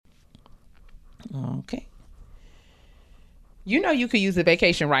Okay. You know you could use a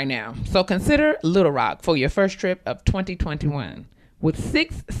vacation right now. So consider Little Rock for your first trip of 2021. With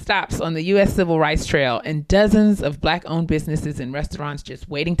 6 stops on the U.S. Civil Rights Trail and dozens of Black-owned businesses and restaurants just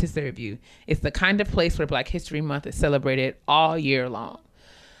waiting to serve you, it's the kind of place where Black History Month is celebrated all year long.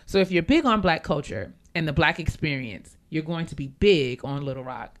 So if you're big on Black culture and the Black experience, you're going to be big on Little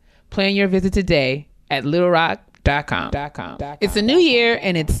Rock. Plan your visit today at littlerock.com. It's a new year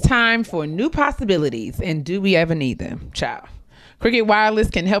and it's time for new possibilities. And do we ever need them? Ciao. Cricket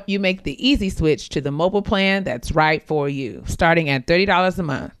Wireless can help you make the easy switch to the mobile plan that's right for you, starting at $30 a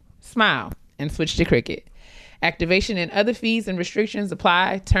month. Smile and switch to Cricket. Activation and other fees and restrictions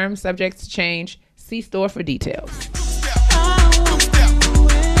apply. Terms subject to change. See store for details.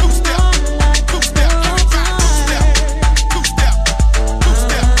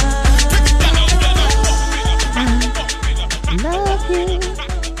 Love you,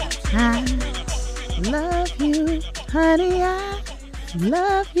 I love you, honey, I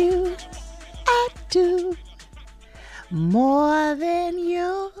love you, I do, more than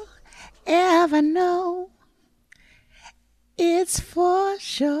you'll ever know, it's for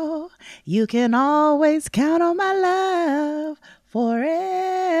sure, you can always count on my love forevermore,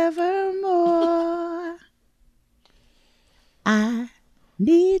 I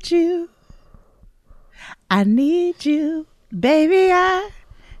need you, baby, I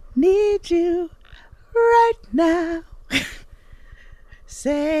need you right now.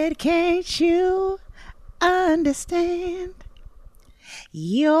 Said, can't you understand?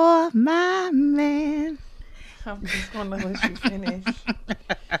 You're my man. I'm just going to let you finish.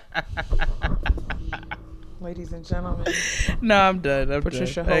 Ladies and gentlemen. No, I'm done.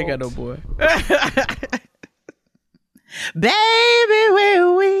 Patricia I ain't got no Holt. boy. Baby,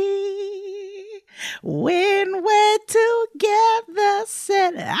 when we're together,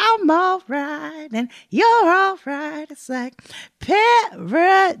 said I'm all right and you're all right. It's like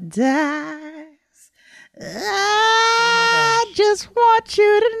paradise. I just want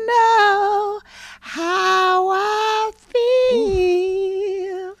you to know how I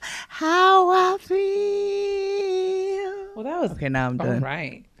feel. Well, that was okay. Now I'm done. All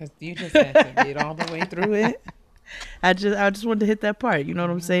right, because you just had to get all the way through it. I just wanted to hit that part. You know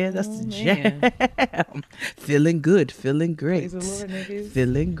what I'm saying? That's the man. jam. Feeling good. Feeling great. Praise the Lord, niggas.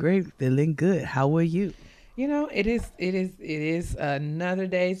 Feeling great. Feeling good. How are you? You know, it is another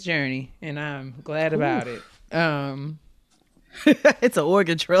day's journey, and I'm glad about it. It's an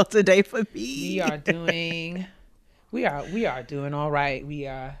Oregon Trail today for me. We are doing all right. We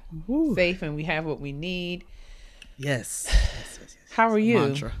are safe, and we have what we need. Yes. How are you?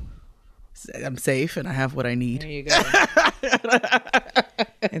 Mantra. I'm safe and I have what I need. There you go.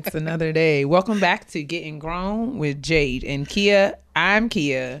 It's another day. Welcome back to Getting Grown with Jade and Kia. I'm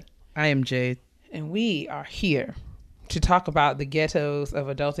Kia. I am Jade. And we are here to talk about the ghettos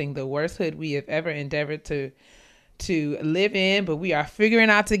of adulting, the worst hood we have ever endeavored to live in, but we are figuring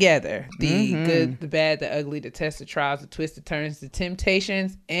out together the good, the bad, the ugly, the tests, the trials, the twists, the turns, the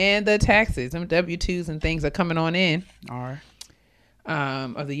temptations, and the taxes. Them W-2s and things are coming on in.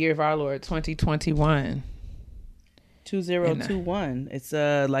 Of the year of our Lord 2021. 2021. It's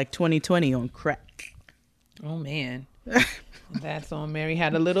like 2020 on crack. Oh man. That's on Mary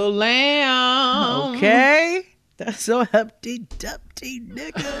Had a Little Lamb. Okay. That's so Humpty Dumpty,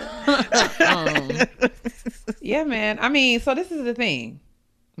 nigga. Yeah, man. I mean, so this is the thing.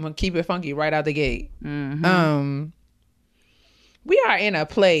 I'm gonna keep it funky right out the gate. Mm-hmm. We are in a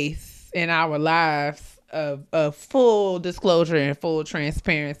place in our lives of full disclosure and full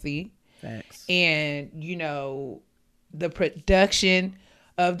transparency. Facts. And, you know, the production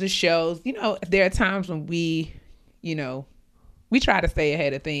of the shows, you know, there are times when we try to stay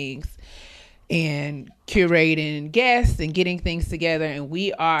ahead of things and curating guests and getting things together. And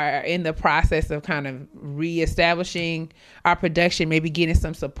we are in the process of kind of reestablishing our production, maybe getting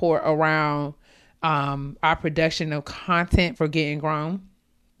some support around our production of content for Getting Grown.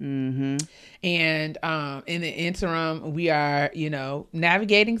 Mm-hmm. And in the interim, we are,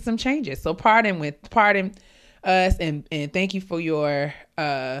 navigating some changes. So pardon us and thank you for your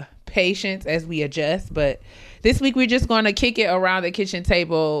patience as we adjust. But this week we're just going to kick it around the kitchen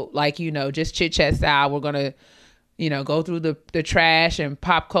table, like, just chit chat style. We're going to, go through the trash and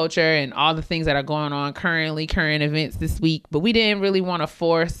pop culture and all the things that are going on current events this week. But we didn't really want to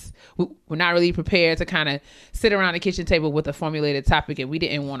we're not really prepared to kind of sit around the kitchen table with a formulated topic, and we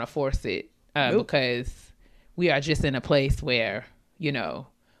didn't want to force it because we are just in a place where, we don't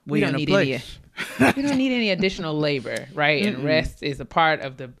need any additional labor, right? And rest is a part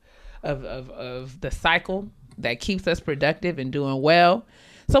of the cycle that keeps us productive and doing well.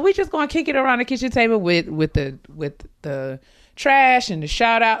 So we just gonna kick it around the kitchen table with the trash and the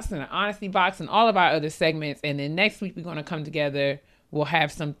shout outs and the honesty box and all of our other segments. And then next week we're gonna come together. We'll have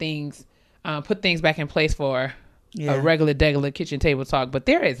some things, put things back in place for a regular kitchen table talk. But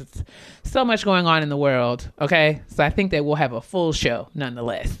there is so much going on in the world. Okay, so I think that we'll have a full show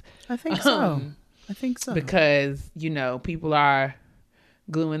nonetheless. I think so. Because people are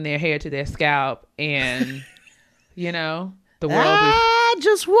gluing their hair to their scalp, and the world I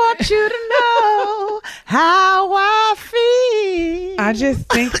just want you to know how I feel. I just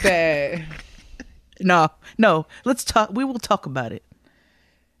think that no, let's talk. We will talk about it.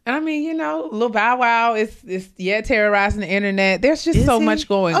 I mean, Lil Bow Wow is terrorizing the internet. There's just so much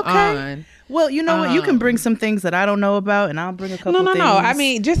going on. Well, you know what? You can bring some things that I don't know about, and I'll bring a couple things. No. I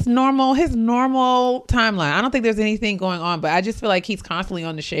mean, just his normal timeline. I don't think there's anything going on, but I just feel like he's constantly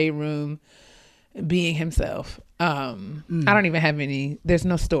on the Shade Room being himself. I don't even have any. There's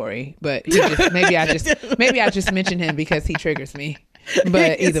no story, but maybe I just mention him because he triggers me.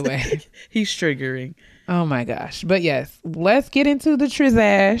 But either way, he's triggering. Oh my gosh! But yes, let's get into the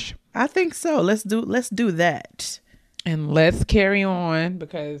Trizash. I think so. Let's do that, and let's carry on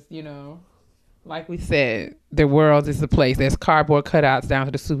because like we said, the world is a place. There's cardboard cutouts down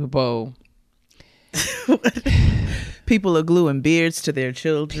to the Super Bowl. People are gluing beards to their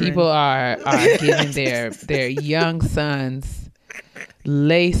children. People are giving their young sons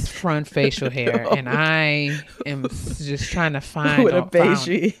lace front facial hair, and I am just trying to find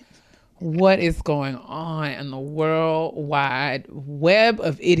what is going on in the worldwide web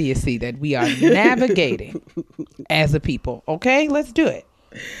of idiocy that we are navigating as a people. Okay, let's do it.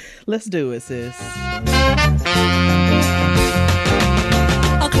 Let's do it, sis.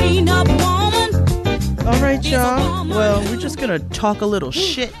 A clean up woman. All right, y'all. Well, we're just gonna talk a little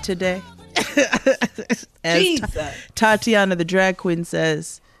shit today. As Tatiana the drag queen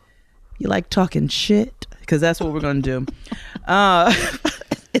says, you like talking shit? Because that's what we're gonna do.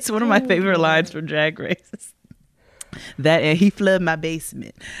 It's one of my favorite lines from Drag Race. That and he flooded my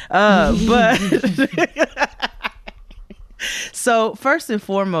basement. But so first and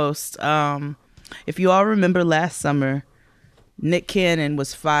foremost, if you all remember last summer, Nick Cannon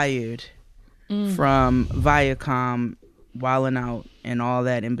was fired from Viacom, Wildin' Out, and all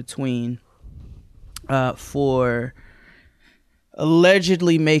that in between, for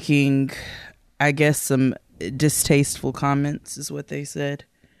allegedly making, I guess, some distasteful comments, is what they said.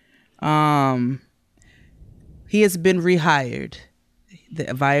 He has been rehired. The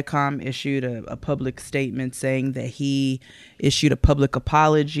Viacom issued a public statement saying that he issued a public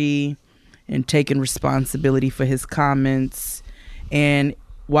apology and taken responsibility for his comments, and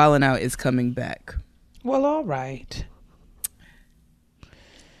Wildin' Out is coming back. Well, all right.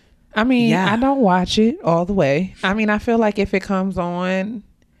 I mean, I don't watch it all the way. I mean, I feel like if it comes on,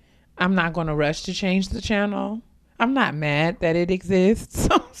 I'm not going to rush to change the channel. I'm not mad that it exists.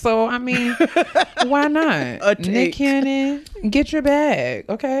 So I mean, why not? Nick Cannon, get your bag,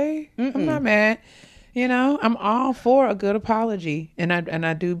 okay? I'm not mad. I'm all for a good apology. And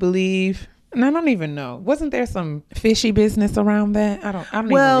I do believe, and I don't even know, wasn't there some fishy business around that? I don't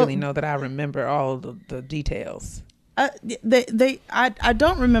even really know that I remember all the details. I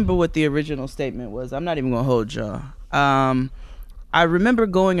don't remember what the original statement was. I'm not even gonna hold y'all. I remember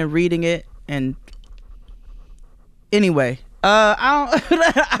going and reading it, and anyway,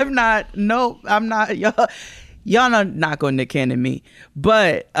 I'm not y'all not gonna Nick Cannon me,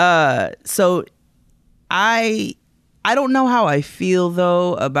 but so I don't know how I feel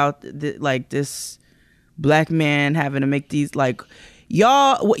though about this black man having to make these, like,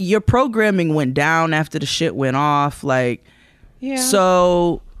 y'all, your programming went down after the shit went off, like, yeah.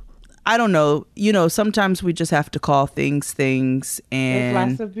 So I don't know, sometimes we just have to call things, and there's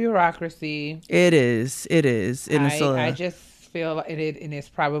lots of bureaucracy. It is. And I just feel it, and it's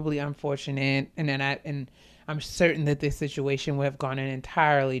probably unfortunate, and I'm certain that this situation would have gone an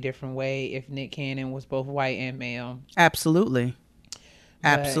entirely different way if Nick Cannon was both white and male. Absolutely.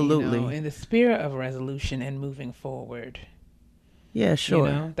 But, in the spirit of resolution and moving forward. Yeah,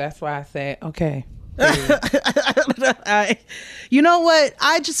 sure. That's why I said, okay. You know what?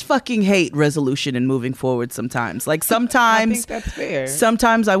 I just fucking hate resolution and moving forward sometimes. Like, sometimes I think that's fair.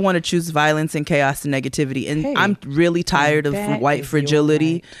 Sometimes I want to choose violence and chaos and negativity, and I'm really tired of white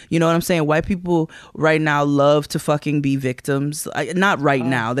fragility. Right. You know what I'm saying? White people right now love to fucking be victims. Not right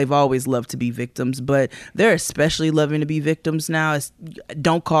now. They've always loved to be victims, but they're especially loving to be victims now. It's,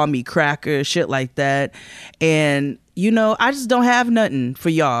 don't call me cracker, shit like that. And I just don't have nothing for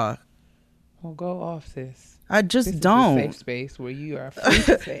y'all. Well, go off, sis. I just this don't. Is a safe space where you are free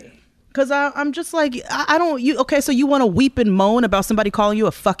to say. Because I'm just like, I don't, okay, so you want to weep and moan about somebody calling you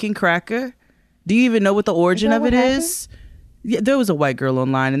a fucking cracker? Do you even know what the origin of it is? Yeah, there was a white girl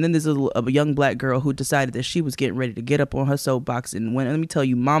online, and then there's a young black girl who decided that she was getting ready to get up on her soapbox and went, let me tell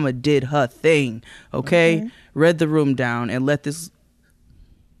you, mama did her thing, okay? Read the room down and let this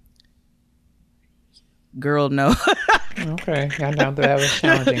girl know. Okay, I know that was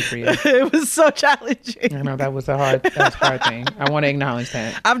challenging for you. It was so challenging. I know that was a hard thing. I want to acknowledge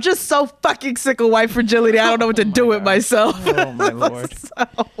that. I'm just so fucking sick of white fragility. I don't know what to do with myself. Oh my Lord. So,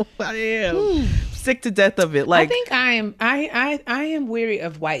 I am sick to death of it. Like, I think I am weary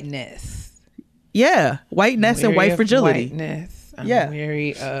of whiteness. Yeah, whiteness and white fragility. Whiteness. I'm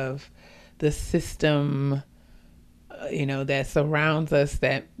weary of the system, that surrounds us.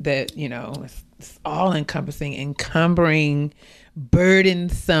 That it's all encompassing, encumbering,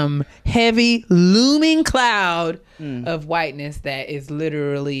 burdensome, heavy, looming cloud of whiteness that is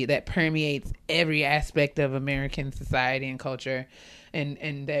literally that permeates every aspect of American society and culture,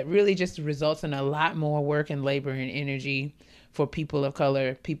 and that really just results in a lot more work and labor and energy for people of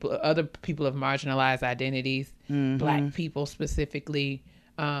color, other people of marginalized identities, Black people specifically,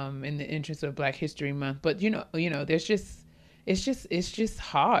 in the interest of Black History Month. But there's just it's just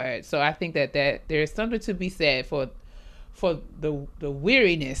hard. So I think that there's something to be said for the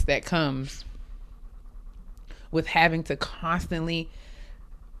weariness that comes with having to constantly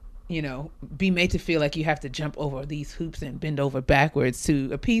be made to feel like you have to jump over these hoops and bend over backwards to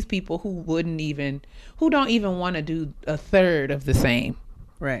appease people who don't even want to do a third of the same.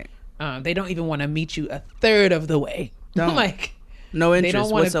 Right. They don't even want to meet you a third of the way. Don't. Like, no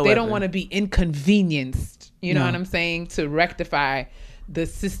interest whatsoever. They don't want to be inconvenienced. You know what I'm saying? To rectify the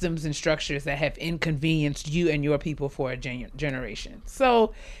systems and structures that have inconvenienced you and your people for a generation.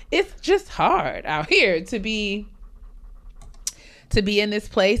 So it's just hard out here to be in this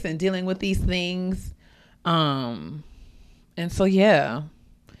place and dealing with these things. And so, yeah,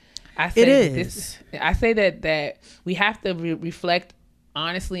 I say that we have to reflect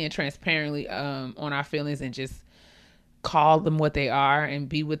honestly and transparently on our feelings and just call them what they are and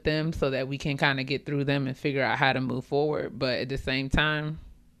be with them so that we can kind of get through them and figure out how to move forward. But at the same time,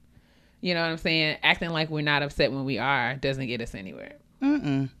 you know what I'm saying? Acting like we're not upset when we are doesn't get us anywhere.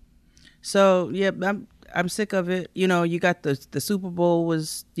 So, yeah, I'm sick of it. You got the Super Bowl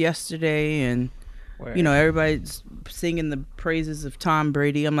was yesterday, and everybody's singing the praises of Tom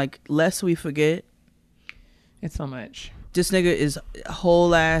Brady. I'm like, lest we forget, it's so much. This nigga is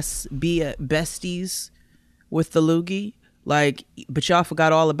whole ass besties with the loogie. Like, but y'all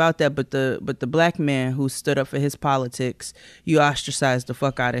forgot all about that. But the black man who stood up for his politics, you ostracized the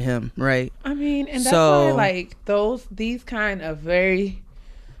fuck out of him, right? I mean, and that's why, like, these kind of very,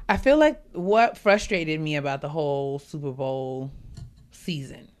 I feel like what frustrated me about the whole Super Bowl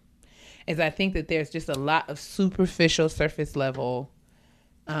season is I think that there's just a lot of superficial, surface level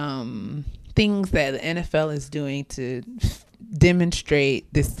things that the NFL is doing to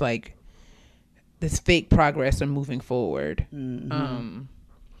demonstrate this fake progress and moving forward.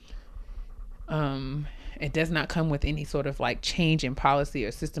 It does not come with any sort of like change in policy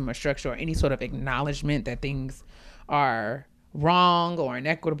or system or structure or any sort of acknowledgement that things are wrong or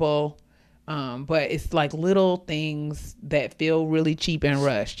inequitable. But it's like little things that feel really cheap and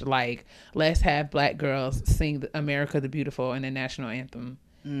rushed. Like, let's have Black girls sing America the Beautiful in the national anthem.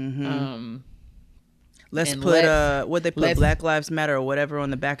 Let's put Black Lives Matter or whatever on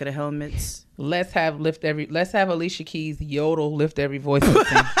the back of the helmets. Let's have Alicia Keys yodel Lift Every Voice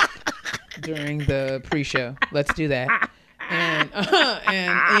during the pre-show. Let's do that. And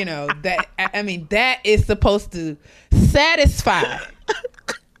that is supposed to satisfy.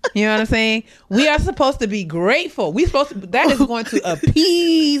 You know what I'm saying? We are supposed to be grateful. That is going to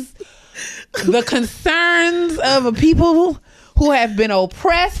appease the concerns of a people who have been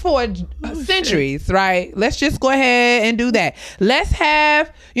oppressed for centuries, right? Let's just go ahead and do that. Let's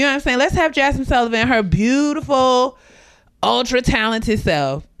have, let's have Jasmine Sullivan, her beautiful, ultra talented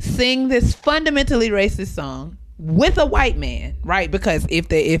self, sing this fundamentally racist song with a white man, right? Because if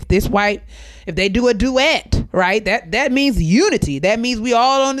they do a duet, right, that means unity. That means we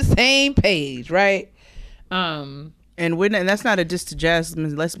all on the same page, right? And that's not a diss to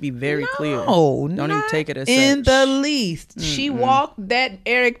Jasmine. Let's be very clear. Don't even take it as in such. the least. She walked that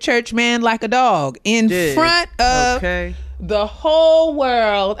Eric Church man like a dog in front of the whole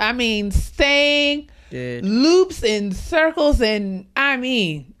world. I mean, sang loops and circles, and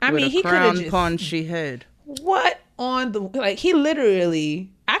he could have just upon she had. What on the he literally?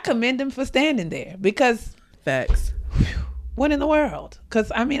 I commend him for standing there because facts. What in the world?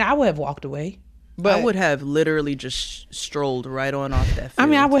 Because I would have walked away. But I would have literally just strolled right on off that field. I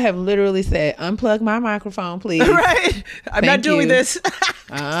mean, I would have literally said, "Unplug my microphone, please." Right? I'm not Thank doing you. this.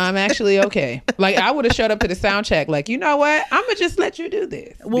 I'm actually okay. Like, I would have showed up to the sound check. Like, you know what? I'm gonna just let you do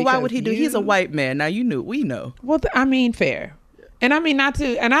this. Well, why because would he do? He's a white man. Now we know. Well, I mean, fair. And I mean, not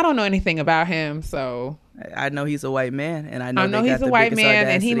to. And I don't know anything about him, so I know he's a white man, and I know, I know they got he's a the white biggest man,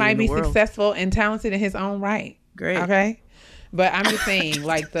 and he audacity might in the be world. successful and talented in his own right. Great. Okay. But I'm just saying,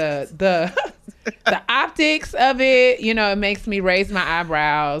 like the optics of it, you know, it makes me raise my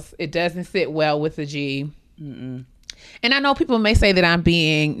eyebrows. It doesn't sit well with the G. And I know people may say that I'm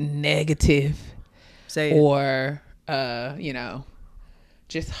being negative Say it. or, you know,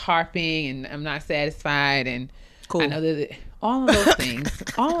 just harping and I'm not satisfied. And Cool. I know that all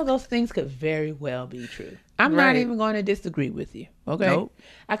of those things could very well be true. I'm not Right. even going to disagree with you. Okay. Nope.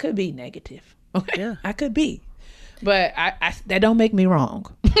 I could be negative. Okay. Yeah. I could be. But I that don't make me wrong.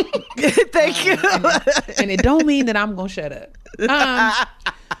 Thank you. And it don't mean that I'm gonna shut up.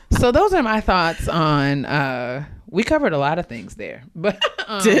 So those are my thoughts on we covered a lot of things there. But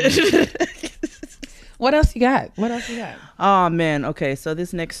what else you got? Oh man, okay, so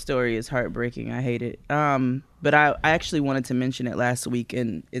this next story is heartbreaking. I hate it. But I actually wanted to mention it last week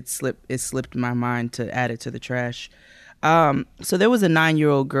and it slipped my mind to add it to the trash. So there was a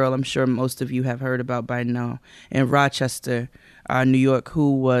 9-year-old girl, I'm sure most of you have heard about by now, in Rochester, New York,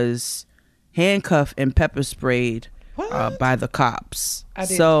 who was handcuffed and pepper sprayed by the cops. I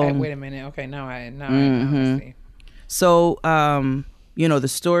did. So Wait a minute. Okay, now I see. So, you know, the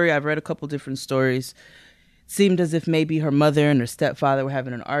story, I've read a couple different stories. Seemed as if maybe her mother and her stepfather were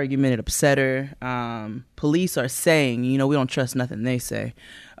having an argument. It upset her. Police are saying, you know, we don't trust nothing they say,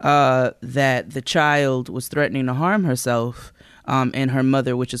 that the child was threatening to harm herself and her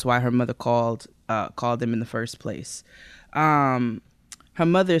mother, which is why her mother called them in the first place. Her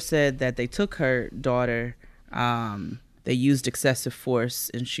mother said that they took her daughter. They used excessive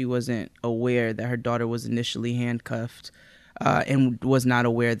force, and she wasn't aware that her daughter was initially handcuffed and was not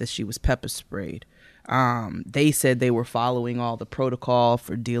aware that she was pepper sprayed. They said they were following all the protocol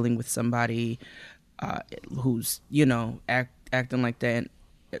for dealing with somebody who's, you know, acting like that.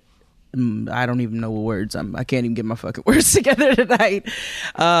 I don't even know what words. I can't even get my fucking words together tonight.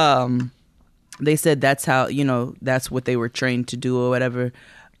 They said that's how, you know, that's what they were trained to do or whatever.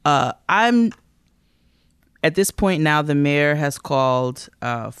 I'm at this point now, the mayor has called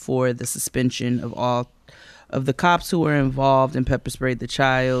for the suspension of all of the cops who were involved and pepper sprayed the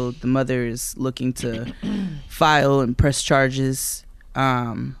child. The mother is looking to file and press charges.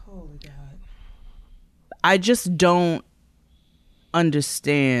 Holy God. I just don't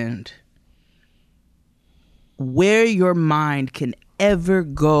understand where your mind can ever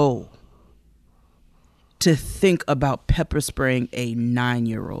go to think about pepper spraying a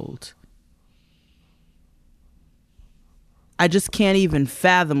 9-year-old. I just can't even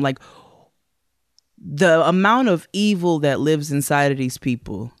fathom, like, the amount of evil that lives inside of these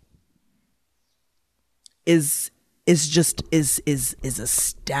people is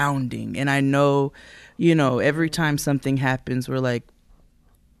astounding. And I know, you know, every time something happens, we're like,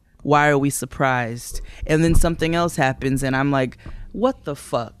 why are we surprised? And then something else happens and I'm like, what the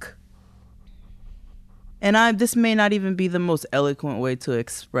fuck? And this may not even be the most eloquent way to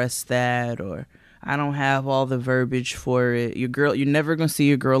express that, or I don't have all the verbiage for it. You're never gonna see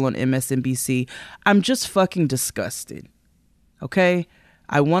your girl on MSNBC. I'm just fucking disgusted. Okay?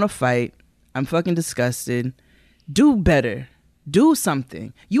 I want to fight. I'm fucking disgusted. Do better. Do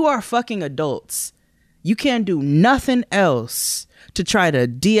something. You are fucking adults. You can't do nothing else to try to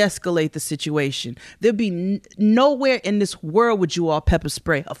de-escalate the situation. There'd be nowhere in this world would you all pepper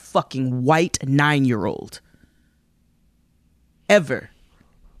spray a fucking white 9-year-old. Ever.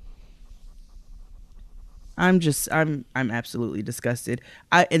 I'm absolutely disgusted.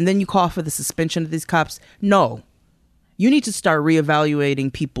 And then you call for the suspension of these cops. No. You need to start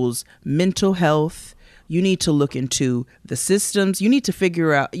reevaluating people's mental health. You need to look into the systems. You need to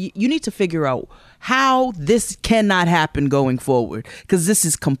figure out how this cannot happen going forward, because this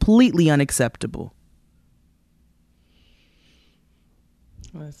is completely unacceptable.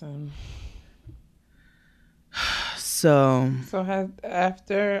 Listen. So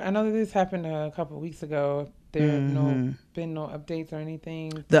after, I know that this happened a couple of weeks ago. There have been no updates or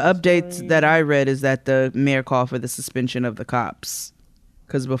anything. The updates that I read is that the mayor called for the suspension of the cops,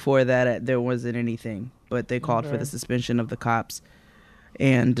 because before that there wasn't anything, but they called for the suspension of the cops,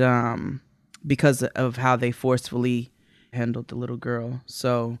 and because of how they forcefully handled the little girl.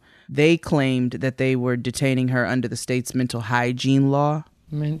 So they claimed that they were detaining her under the state's mental hygiene law.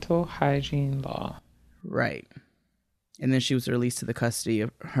 Mental hygiene law. Right. And then she was released to the custody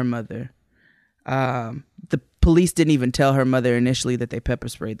of her mother. The police didn't even tell her mother initially that they pepper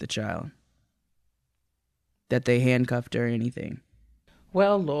sprayed the child, that they handcuffed her or anything.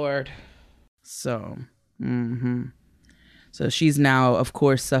 Well, Lord. So, so she's now, of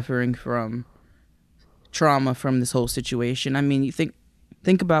course, suffering from trauma from this whole situation. I mean, you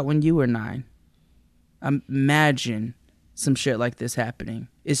think about when you were 9. Imagine some shit like this happening.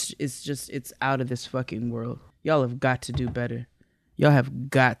 It's out of this fucking world. Y'all have got to do better. Y'all have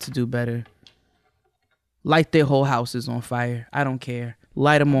got to do better. Light their whole houses on fire. I don't care.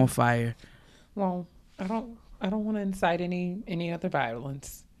 Light them on fire. Well, I don't want to incite any other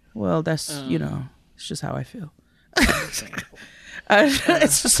violence. Well, that's it's just how I feel.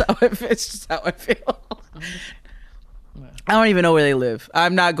 It's just how I feel. I don't even know where they live.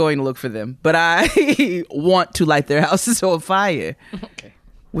 I'm not going to look for them, but I want to light their houses on fire. Okay.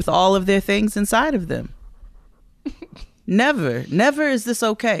 With all of their things inside of them. Never is this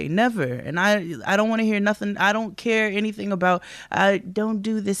okay. Never. And I don't want to hear nothing. I don't care anything about, don't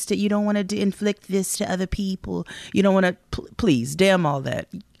do this you don't want to inflict this to other people. You don't want to, please, damn all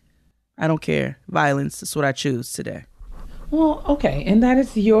that. I don't care. Violence is what I choose today. Well, okay. And that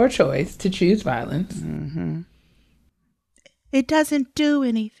is your choice to choose violence. Mm-hmm. It doesn't do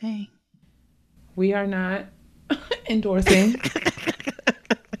anything. We are not endorsing.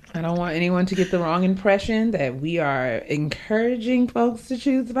 I don't want anyone to get the wrong impression that we are encouraging folks to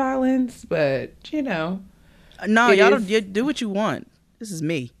choose violence, but No, y'all don't do what you want. This is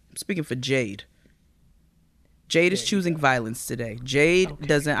me. I'm speaking for Jade. Jade is choosing violence today. Jade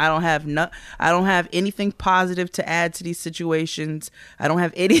doesn't. I don't have anything positive to add to these situations. I don't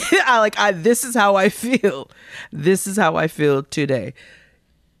have any. This is how I feel. This is how I feel today. Okay.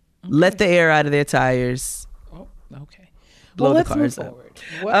 Let the air out of their tires. Oh, okay. Blow well, the cars let's move up. forward.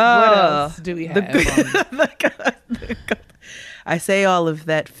 What else do we have? I say all of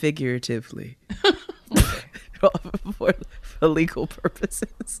that figuratively. for legal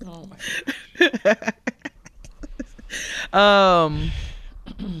purposes. Oh my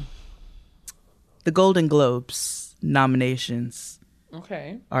the Golden Globes nominations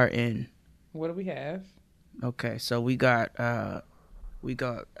are in. What do we have? Okay, so we got a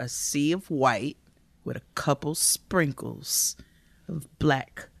sea of white with a couple sprinkles of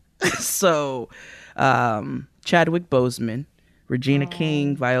black. So Chadwick Boseman, Regina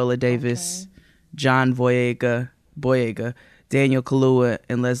King, Viola Davis, John Boyega, Daniel Kaluuya,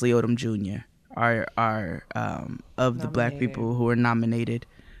 and Leslie Odom Jr. are of the black people who are nominated.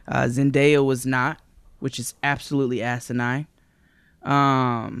 Zendaya was not, which is absolutely asinine.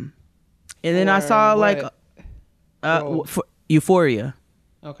 And then I saw for Euphoria.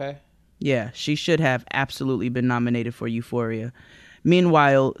 Okay. Yeah, she should have absolutely been nominated for Euphoria.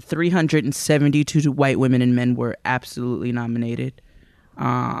 Meanwhile, 372 white women and men were absolutely nominated.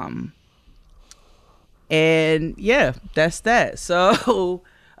 And yeah, that's that. So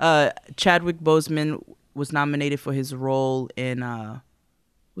Chadwick Boseman was nominated for his role in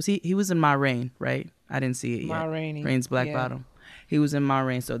he was in Ma Rain, right? I didn't see it yet. Ma Rainey. Rain's Black Bottom. He was in Ma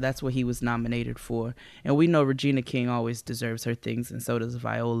Rain, so that's what he was nominated for. And we know Regina King always deserves her things, and so does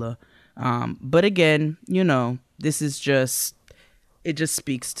Viola. But again, this is just, it just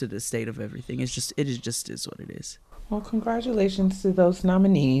speaks to the state of everything. It is what it is. Well, congratulations to those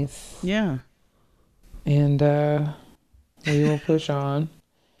nominees. Yeah. And we will push on.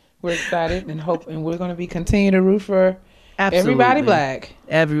 We're excited and we're going to be continue to root for everybody black.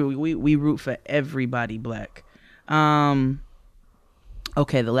 We root for everybody black.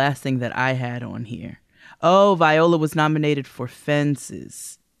 Okay, the last thing that I had on here. Oh, Viola was nominated for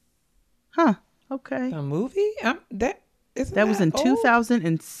Fences. Huh. Okay. A movie? That was in old?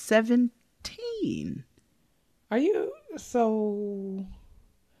 2017. Are you so?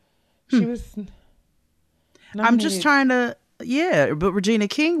 She was. Nominated. I'm just trying to. Yeah, but Regina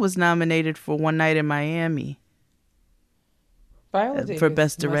King was nominated for One Night in Miami. Viola Davis for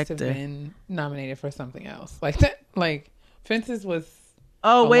Best Director. Must have been nominated for something else like that. Like Fences was.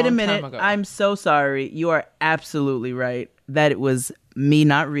 Oh, wait a minute. I'm so sorry. You are absolutely right that it was me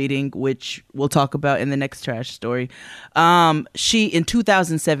not reading, which we'll talk about in the next trash story. She, in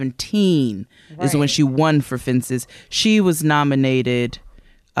 2017, is when she won for Fences. She was nominated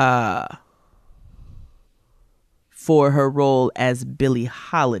for her role as Billie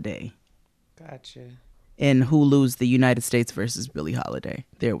Holiday. Gotcha. In Hulu's The United States versus Billie Holiday.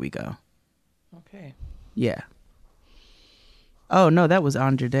 There we go. Okay. Yeah. Oh no, that was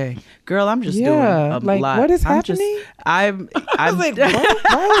Andra Day. Girl, I'm just doing a lot. What is happening? I was like,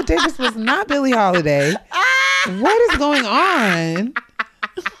 Viola Davis was not Billie Holiday. What is going on?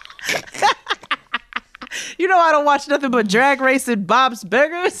 You know I don't watch nothing but Drag Race and Bob's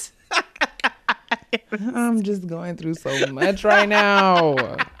Burgers. I'm just going through so much right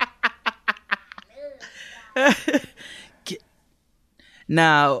now.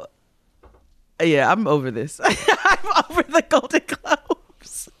 Now, yeah, I'm over this. I'm over the Golden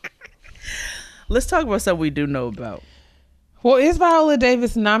Globes. Let's talk about something we do know about. Well, is Viola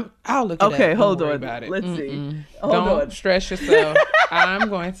Davis I'll look it up. Okay, Don't hold worry on. about it. Let's see. Hold Don't on. stress yourself. I'm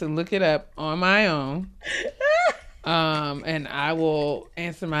going to look it up on my own. And I will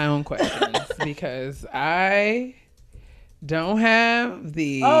answer my own questions because I don't have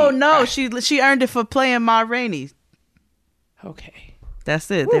the. Oh no, she earned it for playing Ma Rainey. Okay.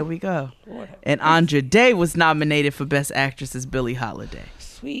 That's it. There we go. And Andra Day was nominated for Best Actress as Billie Holiday.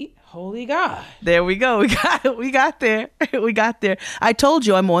 Sweet holy God. There we go. We got there. We got there. I told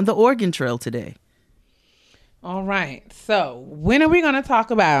you I'm on the Oregon Trail today. All right. So when are we going to talk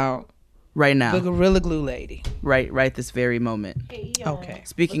about Right now. the Gorilla Glue lady? Right this very moment. Okay.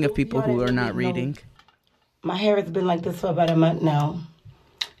 Speaking of people who are not reading. My hair has been like this for about a month now.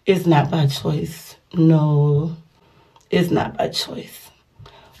 It's not by choice. No, it's not by choice.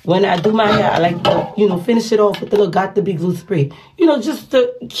 When I do my hair, I like to, finish it off with a little Got to Be glue spray. Just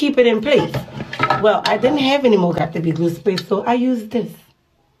to keep it in place. Well, I didn't have any more Got to Be glue spray, so I used this.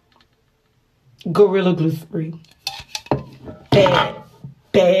 Gorilla Glue spray.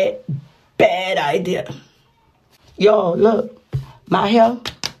 Bad idea. Y'all, look. My hair,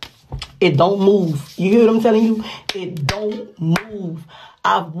 it don't move. You hear what I'm telling you? It don't move.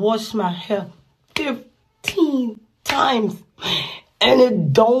 I've washed my hair 15 times. And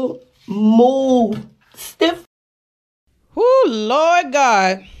it don't move. Stiff. Oh, Lord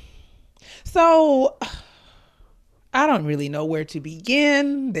God. So, I don't really know where to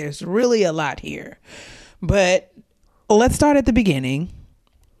begin. There's really a lot here. But let's start at the beginning.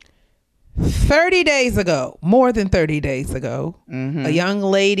 30 days ago, more than 30 days ago, a young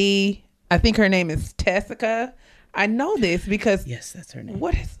lady, I think her name is Tessica. I know this because Yes, that's her name.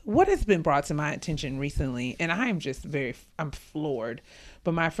 what has been brought to my attention recently, and I'm just I'm floored.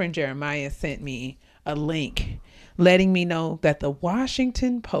 But my friend Jeremiah sent me a link letting me know that the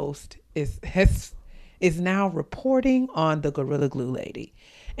Washington Post is now reporting on the Gorilla Glue lady,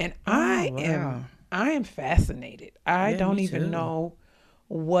 and I am fascinated. I don't me even too. know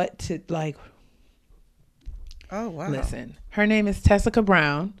what to like. Oh, wow. Listen, her name is Tessica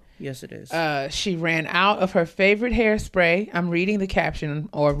Brown. Yes, it is. She ran out of her favorite hairspray. I'm reading the caption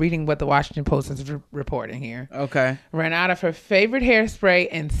or reading what the Washington Post is reporting here. Okay. Ran out of her favorite hairspray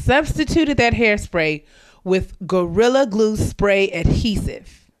and substituted that hairspray with Gorilla Glue spray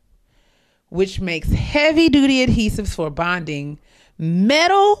adhesive, which makes heavy duty adhesives for bonding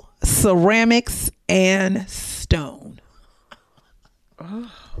metal, ceramics, and stone.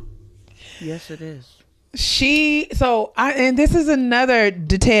 Yes, it is. And this is another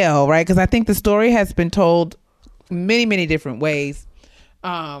detail, right? Because I think the story has been told many, many different ways.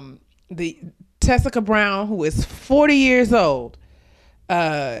 The Tessica Brown, who is 40 years old,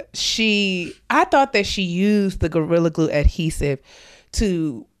 I thought that she used the Gorilla Glue adhesive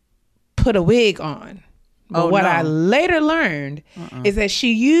to put a wig on. But what I later learned is that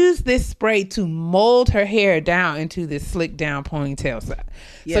she used this spray to mold her hair down into this slick down ponytail set.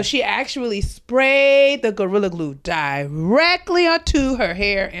 Yeah. So she actually sprayed the Gorilla Glue directly onto her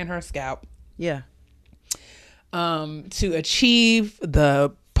hair and her scalp. Yeah. To achieve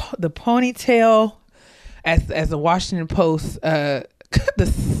the ponytail, as the Washington Post, the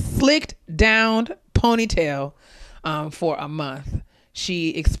slicked down ponytail for a month. She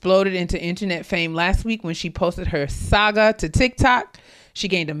exploded into internet fame last week when she posted her saga to TikTok. She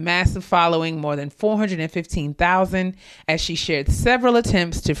gained a massive following, more than 415,000, as she shared several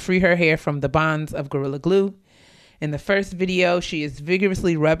attempts to free her hair from the bonds of Gorilla Glue. In the first video, she is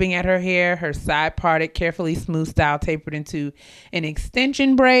vigorously rubbing at her hair, her side parted, carefully smooth style tapered into an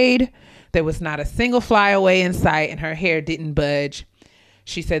extension braid. There was not a single flyaway in sight, and her hair didn't budge.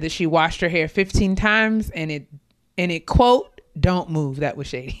 She said that she washed her hair 15 times, and it quote, "Don't move." That was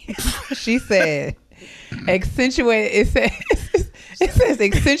shady. She said, it says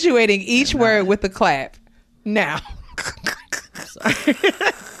accentuating each word with a clap. Now. I'm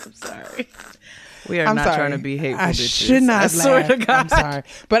sorry. We are not trying to be hateful. I bitches. should not I swear laugh. to God. I'm sorry.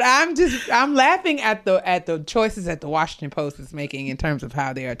 But I'm laughing at the choices that the Washington Post is making in terms of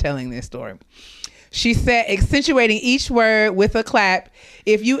how they are telling this story. She said, accentuating each word with a clap.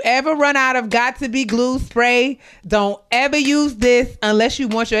 If you ever run out of Got to Be glue spray, don't ever use this unless you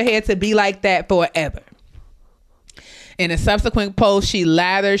want your hair to be like that forever. In a subsequent post, she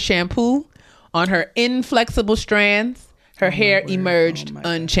lathered shampoo on her inflexible strands. Her hair emerged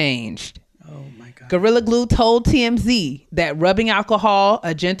unchanged. Oh my God. Gorilla Glue told TMZ that rubbing alcohol,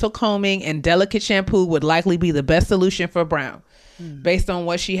 a gentle combing, and delicate shampoo would likely be the best solution for Brown. Based on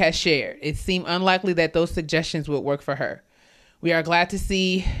what she has shared, it seemed unlikely that those suggestions would work for her. We are glad to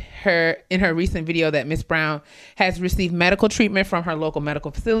see her in her recent video that Miss Brown has received medical treatment from her local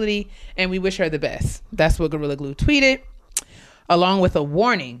medical facility, and we wish her the best. That's what Gorilla Glue tweeted, along with a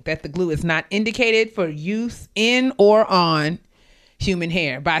warning that the glue is not indicated for use in or on human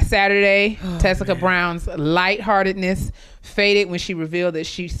hair. By Saturday, Tessica Brown's lightheartedness faded when she revealed that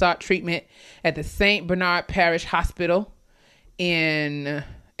she sought treatment at the St. Bernard Parish Hospital in,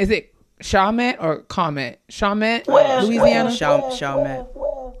 is it Chalmette or Calmette? Chalmette, Louisiana?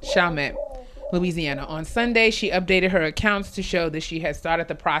 Chalmette, Louisiana. On Sunday, she updated her accounts to show that she had started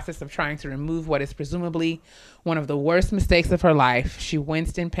the process of trying to remove what is presumably one of the worst mistakes of her life. She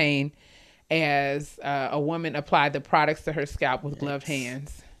winced in pain as a woman applied the products to her scalp with gloved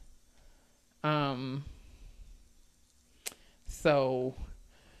hands. So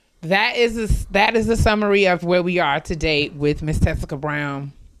that is a summary of where we are today with Miss Tessica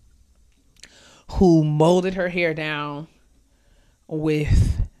Brown, who molded her hair down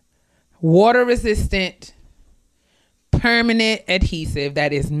with water resistant permanent adhesive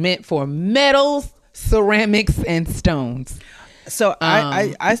that is meant for metals, ceramics, and stones. So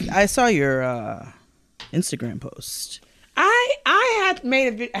I saw your Instagram post. I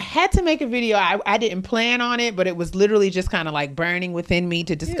had to make a video. I didn't plan on it, but it was literally just kind of like burning within me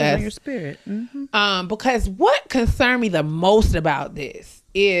to discuss. Yeah, your spirit. Mm-hmm. Because what concerned me the most about this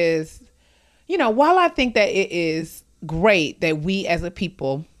is, you know, while I think that it is great that we as a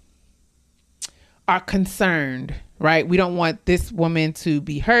people are concerned, right? We don't want this woman to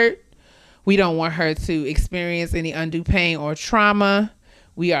be hurt. We don't want her to experience any undue pain or trauma.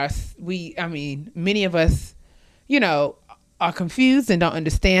 Many of us, you know, are confused and don't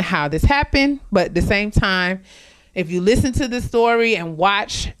understand how this happened. But at the same time, if you listen to the story and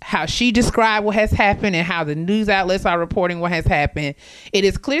watch how she described what has happened and how the news outlets are reporting what has happened, it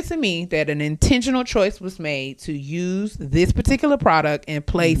is clear to me that an intentional choice was made to use this particular product in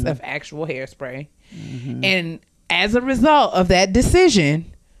place of actual hairspray. Mm-hmm. And as a result of that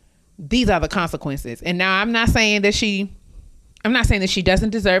decision, these are the consequences. And now I'm not saying that she doesn't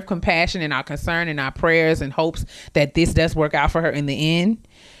deserve compassion and our concern and our prayers and hopes that this does work out for her in the end.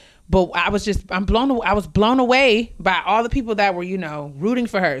 But I was blown away by all the people that were, you know, rooting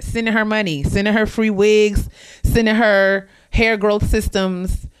for her, sending her money, sending her free wigs, sending her hair growth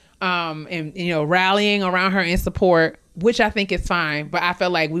systems, and, you know, rallying around her in support, which I think is fine. But I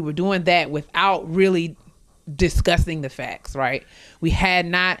felt like we were doing that without really discussing the facts, right? We had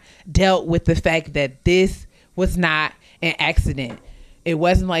not dealt with the fact that this was not an accident. It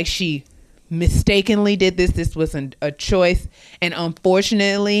wasn't like she mistakenly did this. This wasn't a choice. And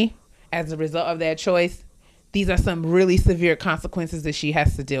unfortunately, as a result of that choice, these are some really severe consequences that she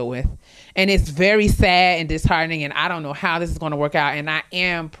has to deal with. And it's very sad and disheartening. And I don't know how this is going to work out. And I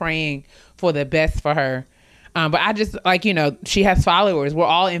am praying for the best for her. But I just, like, you know, she has followers. We're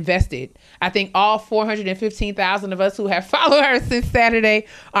all invested. I think all 415,000 of us who have followed her since Saturday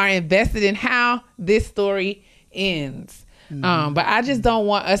are invested in how this story ends. Mm-hmm. But I just don't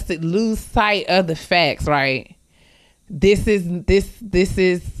want us to lose sight of the facts, right? This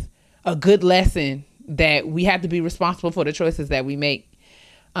is a good lesson that we have to be responsible for the choices that we make,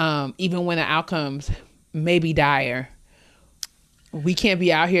 even when the outcomes may be dire. We can't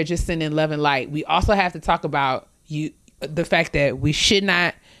be out here just sending love and light. We also have to talk about the fact that we should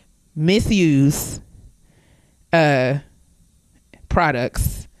not misuse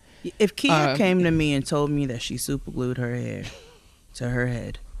products. If Kia came to me and told me that she super glued her hair to her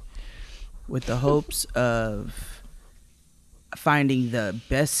head with the hopes of finding the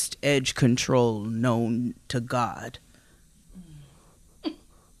best edge control known to God,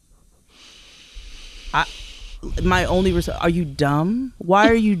 my only response, are you dumb? Why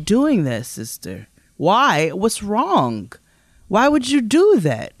are you doing this, sister? Why? What's wrong? Why would you do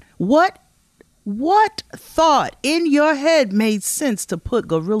that? What thought in your head made sense to put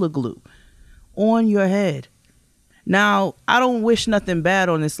Gorilla Glue on your head? Now, I don't wish nothing bad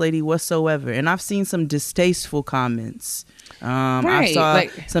on this lady whatsoever, and I've seen some distasteful comments. I saw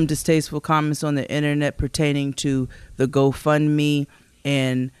some distasteful comments on the internet pertaining to the GoFundMe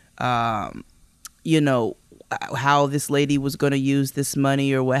and you know, how this lady was going to use this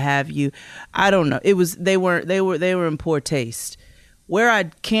money or what have you. I don't know. They were in poor taste. Where I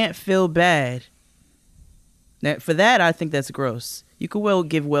can't feel bad, now, for that, I think that's gross. You could well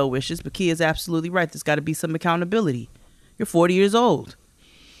give well wishes, but Kia's absolutely right. There's got to be some accountability. You're 40 years old.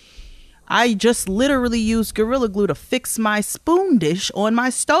 I just literally used Gorilla Glue to fix my spoon dish on my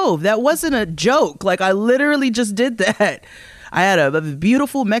stove. That wasn't a joke. Like, I literally just did that. I had a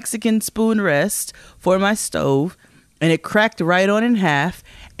beautiful Mexican spoon rest for my stove, and it cracked right on in half.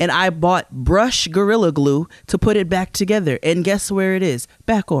 And I bought brush Gorilla Glue to put it back together. And guess where it is?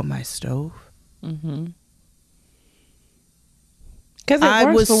 Back on my stove. Because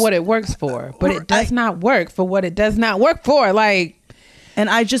it works for what it works for, but it does not work for what it does not work for. Like, and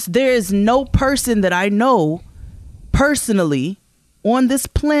there is no person that I know personally on this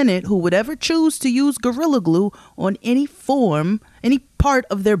planet who would ever choose to use Gorilla Glue on any form, any part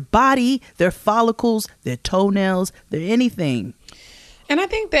of their body, their follicles, their toenails, their anything. And I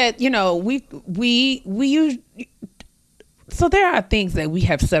think that, you know, we use, so there are things that we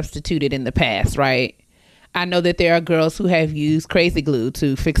have substituted in the past, right? I know that there are girls who have used crazy glue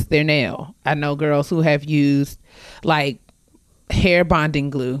to fix their nail. I know girls who have used like hair bonding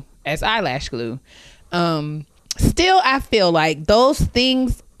glue as eyelash glue. Still, I feel like those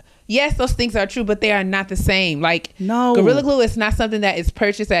things, yes, those things are true, but they are not the same. Like, no, Gorilla Glue is not something that is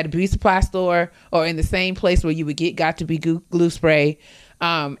purchased at a beauty supply store or in the same place where you would get Got to Be glue spray.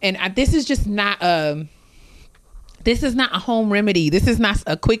 This is just not this is not a home remedy. This is not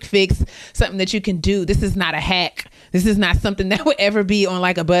a quick fix, something that you can do. This is not a hack. This is not something that would ever be on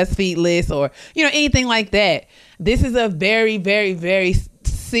like a BuzzFeed list or, you know, anything like that. This is a very, very, very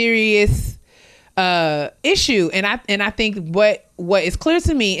serious issue. And I think what is clear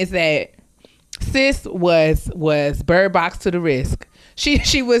to me is that sis was Bird Box to the risk. She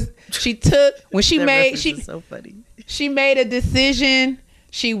took when she made so funny. She made a decision.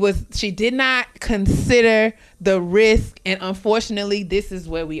 She did not consider the risk, and unfortunately, this is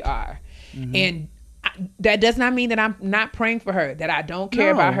where we are. And that does not mean that I'm not praying for her, that I don't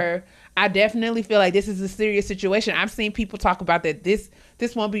care about her. I definitely feel like this is a serious situation. I've seen people talk about that this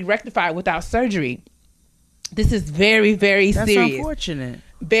won't be rectified without surgery. This is very, very serious. That's unfortunate.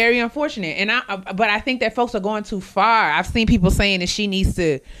 Very unfortunate. But I think that folks are going too far. I've seen people saying that she needs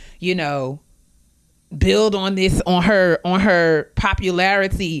to, you know, build on this, on her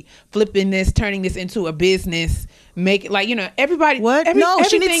popularity, flipping this, turning this into a business, make it like, you know, everybody. What? No,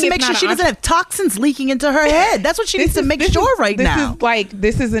 she needs to make sure she doesn't have toxins leaking into her head. That's what she needs to make sure right now.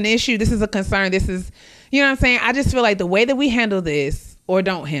 This is an issue. This is a concern. This is, you know what I'm saying? I just feel like the way that we handle this or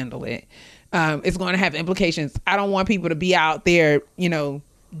don't handle it, is going to have implications. I don't want people to be out there, you know,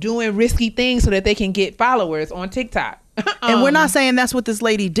 doing risky things so that they can get followers on TikTok. And we're not saying that's what this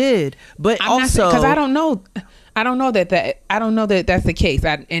lady did, but I'm also because I don't know that that's the case.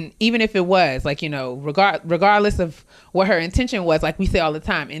 And even if it was, like, you know, regardless of what her intention was, like we say all the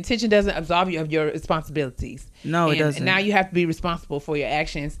time, intention doesn't absolve you of your responsibilities. No, it doesn't. And now you have to be responsible for your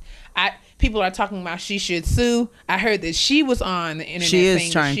actions. People are talking about she should sue. I heard that she was on the internet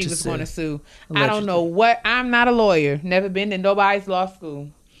saying that she was going to sue. Allegedly. I don't know what. I'm not a lawyer. Never been to nobody's law school.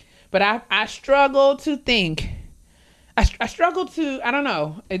 But I struggle to think. I struggle to, I don't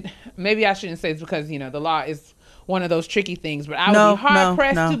know. Maybe I shouldn't say it's because, you know, the law is one of those tricky things. But I would be hard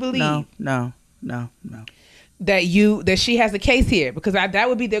pressed to believe. No. That she has a case here, because that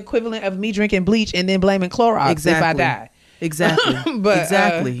would be the equivalent of me drinking bleach and then blaming Clorox if I die. Exactly.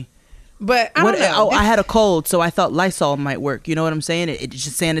 Exactly. But I don't know. I had a cold, so I thought Lysol might work. You know what I'm saying? It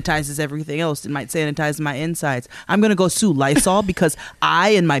just sanitizes everything else. It might sanitize my insides. I'm gonna go sue Lysol because I,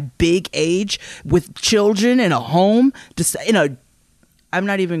 in my big age, with children in a home, just, you know, I'm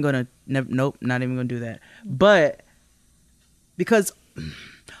not even gonna. Nope, not even gonna do that. But because,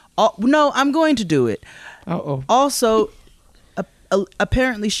 no, I'm going to do it. Uh-oh. Also,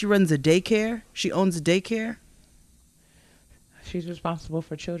 apparently she runs a daycare. She owns a daycare. She's responsible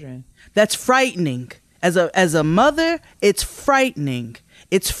for children. That's frightening. As a mother, it's frightening.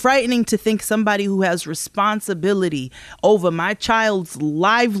 It's frightening to think somebody who has responsibility over my child's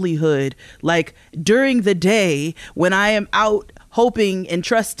livelihood, like during the day when I am out hoping and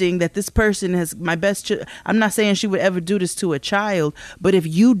trusting that this person has my best. I'm not saying she would ever do this to a child, but if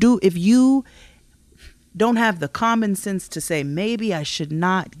you don't have the common sense to say, maybe I should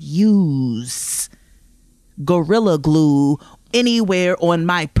not use Gorilla Glue anywhere on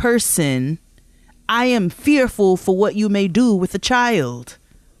my person, I am fearful for what you may do with a child,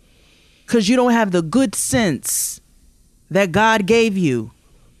 because you don't have the good sense that God gave you.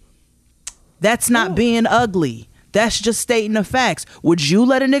 That's not being ugly. That's just stating the facts. Would you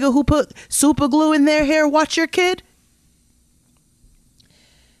let a nigga who put super glue in their hair watch your kid?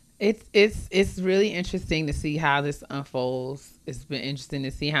 It's really interesting to see how this unfolds. It's been interesting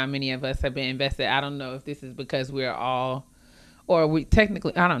to see how many of us have been invested. I don't know if this is because we're all, or we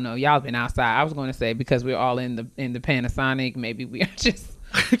technically, I don't know. Y'all been outside. I was going to say because we're all in the Panasonic. Maybe we are just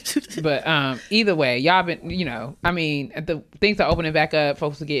But either way, y'all been, the things are opening back up.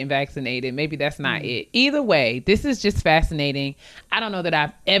 Folks are getting vaccinated. Maybe that's not it. Either way, this is just fascinating. I don't know that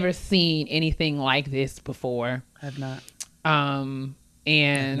I've ever seen anything like this before. I've not.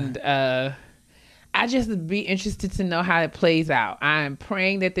 I just be interested to know how it plays out. I'm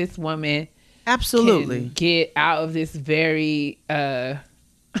praying that this woman absolutely can get out of this very I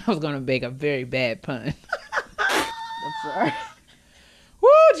was gonna make a very bad pun. I'm sorry. Woo,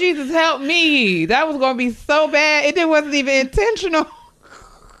 Jesus help me. That was gonna be so bad. It wasn't even intentional.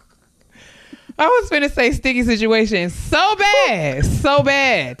 I was finna say sticky situation. So bad. So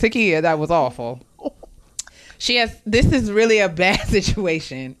bad. Takia, that was awful. This is really a bad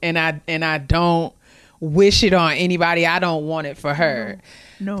situation, and I don't wish it on anybody. I don't want it for her.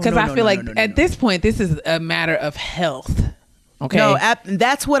 Because I feel at this point, this is a matter of health. Okay. No,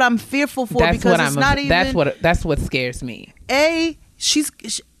 that's what I'm fearful for. That's because what it's not even. That's what scares me. You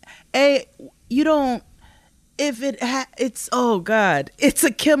don't. If it's oh God, it's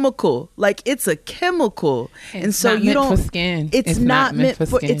a chemical. Like it's a chemical, and so you don't. For skin. It's not meant for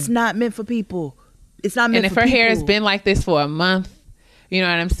skin. It's not meant for people. It's not meant for people. And if her hair has been like this for a month, you know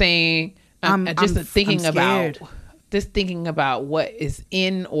what I'm saying? I'm thinking about what is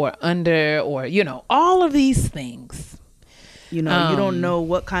in or under, or all of these things. You don't know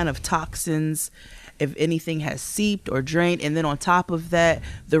what kind of toxins, if anything, has seeped or drained, and then on top of that,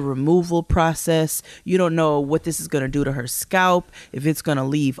 the removal process. You don't know what this is going to do to her scalp, if it's going to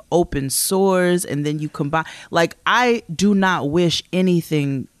leave open sores, and then you combine. Like, I do not wish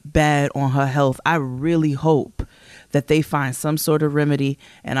anything bad on her health. I really hope that they find some sort of remedy,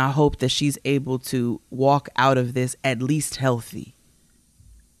 and I hope that she's able to walk out of this at least healthy.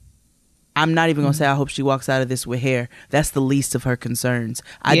 I'm not even going to say I hope she walks out of this with hair. That's the least of her concerns.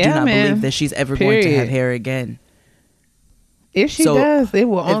 I do not believe that she's ever going to have hair again. If she does, it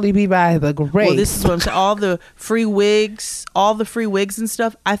will only be by the grace. Well, this is what I'm saying. All the free wigs and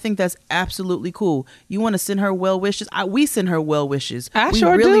stuff, I think that's absolutely cool. You want to send her well wishes? We send her well wishes. We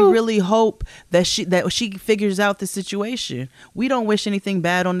really hope that she figures out the situation. We don't wish anything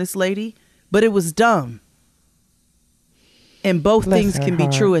bad on this lady, but it was dumb. And both things can be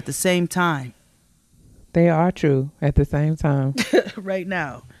true at the same time. They are true at the same time. Right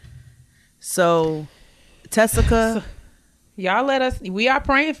now. So, Tessica... Y'all we are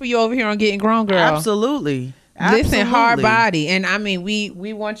praying for you over here on Getting Grown, girl. Absolutely. Listen, hard body. And I mean,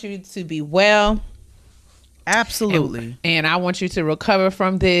 we want you to be well. Absolutely. And I want you to recover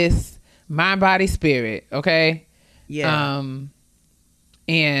from this mind, body, spirit. Okay. Yeah.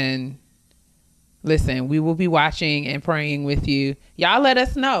 And listen, we will be watching and praying with you. Y'all let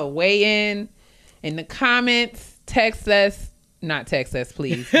us know. Weigh in the comments. Text us. Not text us,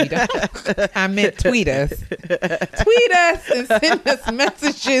 please. I meant tweet us. Tweet us and send us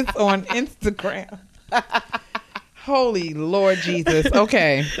messages on Instagram. Holy Lord Jesus.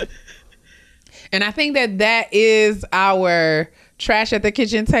 Okay. And I think that is our Trash at the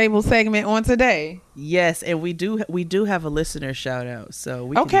Kitchen Table segment on today. Yes, and we do have a listener shout out. So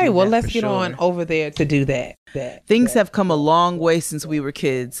we let's get on over there to do that. Things have come a long way since we were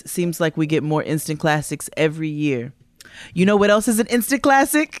kids. Seems like we get more instant classics every year. You know what else is an instant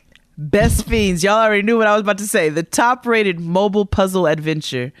classic? Best Fiends. Y'all already knew what I was about to say. The top-rated mobile puzzle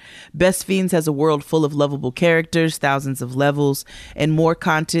adventure. Best Fiends has a world full of lovable characters, thousands of levels, and more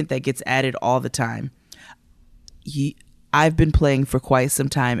content that gets added all the time. I've been playing for quite some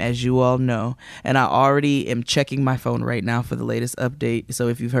time, as you all know, and I already am checking my phone right now for the latest update. So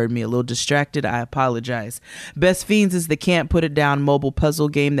if you've heard me a little distracted, I apologize. Best Fiends is the can't put it down mobile puzzle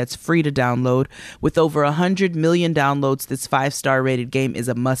game that's free to download. With over 100 million downloads, this 5-star rated game is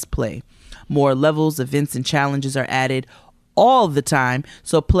a must play. More levels, events, and challenges are added all the time,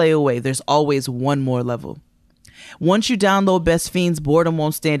 so play away. There's always one more level. Once you download Best Fiends, boredom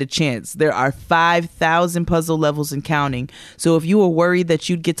won't stand a chance. There are 5,000 puzzle levels and counting. So if you were worried that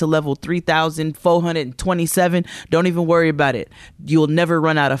you'd get to level 3,427, don't even worry about it. You'll never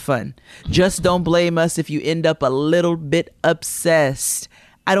run out of fun. Just don't blame us if you end up a little bit obsessed.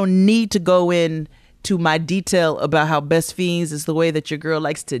 I don't need to go in to my detail about how Best Fiends is the way that your girl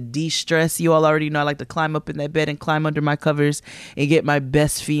likes to de-stress. You all already know I like to climb up in that bed and climb under my covers and get my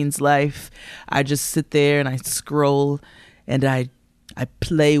Best Fiends life. I just sit there and I scroll and I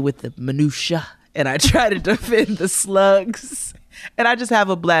play with the minutia and I try to defend the slugs. And I just have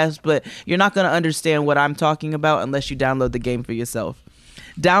a blast, but you're not going to understand what I'm talking about unless you download the game for yourself.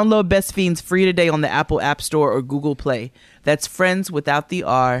 Download Best Fiends free today on the Apple App Store or Google Play. That's friends without the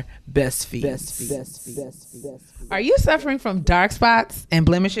R, Best Fiends. Are you suffering from dark spots and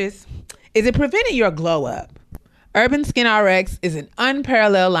blemishes? Is it preventing your glow up? Urban Skin RX is an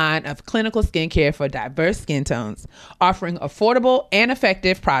unparalleled line of clinical skincare for diverse skin tones, offering affordable and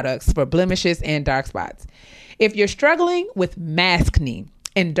effective products for blemishes and dark spots. If you're struggling with maskne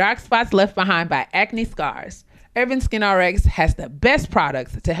and dark spots left behind by acne scars, Urban Skin RX has the best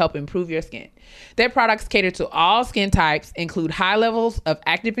products to help improve your skin. Their products cater to all skin types, include high levels of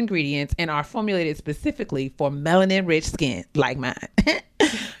active ingredients, and are formulated specifically for melanin-rich skin like mine.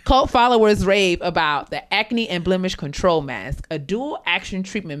 Cult followers rave about the Acne and Blemish Control Mask, a dual-action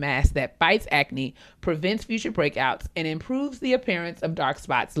treatment mask that fights acne, prevents future breakouts, and improves the appearance of dark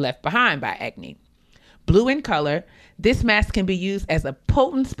spots left behind by acne. Blue in color, this mask can be used as a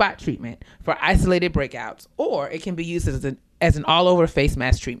potent spot treatment for isolated breakouts, or it can be used as an all-over face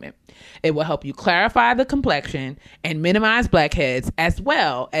mask treatment. It will help you clarify the complexion and minimize blackheads, as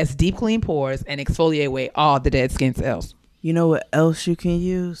well as deep clean pores and exfoliate away all the dead skin cells. You know what else you can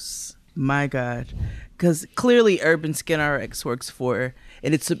use? My God. Because clearly Urban Skin RX works for,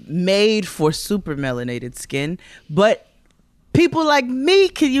 and it's made for super melanated skin, but people like me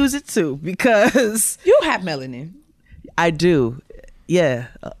can use it too, because You have melanin. I do. Yeah.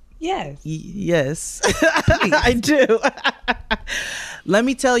 Yes. Yes. I do. Let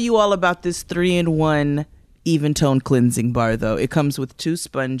me tell you all about this 3-in-1 even tone cleansing bar, though. It comes with 2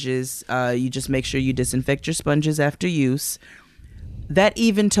 sponges. You just make sure you disinfect your sponges after use. That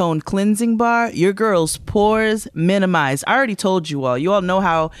even tone cleansing bar, your girl's pores minimized. I already told you all. You all know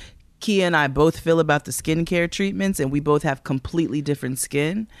how Kia and I both feel about the skincare treatments, and we both have completely different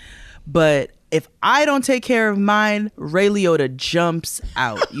skin. But if I don't take care of mine, Ray Liotta jumps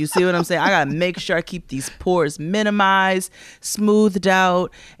out. You see what I'm saying? I gotta make sure I keep these pores minimized, smoothed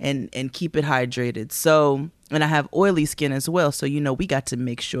out, and keep it hydrated. So, and I have oily skin as well. So, we got to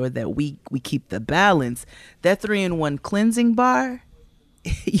make sure that we keep the balance. That 3-in-1 cleansing bar,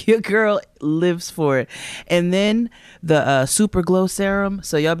 your girl lives for it. And then the Super Glow Serum.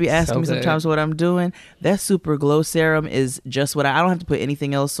 So y'all be asking me sometimes what I'm doing. That Super Glow Serum is just what I don't have to put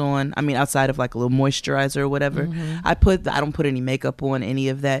anything else on. I mean, outside of like a little moisturizer or whatever. I don't put any makeup on, any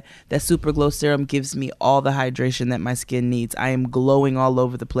of that. That Super Glow Serum gives me all the hydration that my skin needs. I am glowing all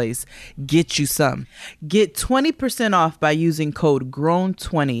over the place. Get you some. Get 20% off by using code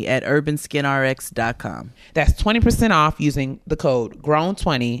GROWN20 at urbanskinrx.com. That's 20% off using the code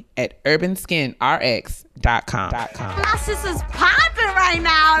GROWN20 at urbanskinrx.com. My sister's popping right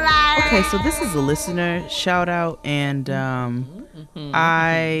now, like. Okay, so this is a listener shout out, and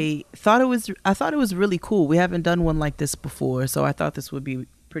I thought it was really cool. We haven't done one like this before, so I thought this would be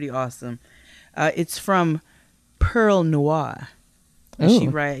pretty awesome. It's from Pearl Noir. And she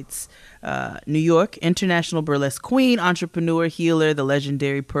writes, New York, international burlesque queen, entrepreneur, healer, the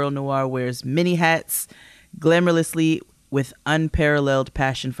legendary Pearl Noir wears many hats glamourlessly with unparalleled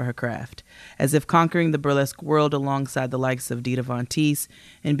passion for her craft. As if conquering the burlesque world alongside the likes of Dita Von Teese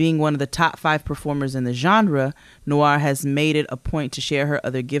and being one of the top 5 performers in the genre, Noir has made it a point to share her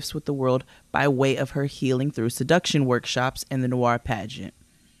other gifts with the world by way of her healing through seduction workshops and the Noir pageant.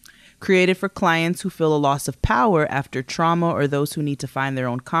 Created for clients who feel a loss of power after trauma or those who need to find their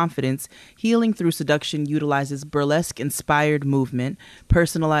own confidence, Healing Through Seduction utilizes burlesque-inspired movement,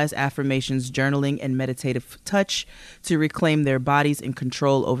 personalized affirmations, journaling, and meditative touch to reclaim their bodies and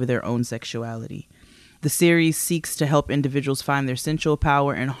control over their own sexuality. The series seeks to help individuals find their sensual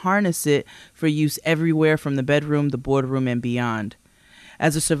power and harness it for use everywhere from the bedroom, the boardroom, and beyond.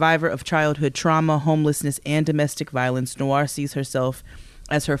 As a survivor of childhood trauma, homelessness, and domestic violence, Noir sees herself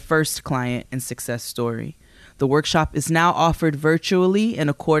as her first client and success story. The workshop is now offered virtually in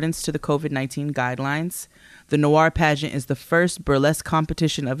accordance to the COVID-19 guidelines. The Noir pageant is the first burlesque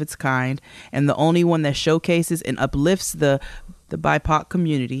competition of its kind and the only one that showcases and uplifts the BIPOC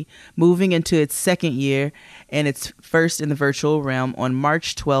community, moving into its second year and its first in the virtual realm on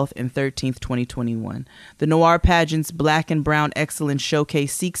March 12th and 13th, 2021. The Noir pageant's Black and Brown Excellence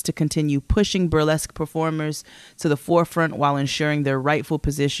Showcase seeks to continue pushing burlesque performers to the forefront while ensuring their rightful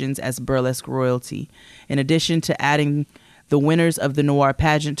positions as burlesque royalty. In addition to adding the winners of the Noir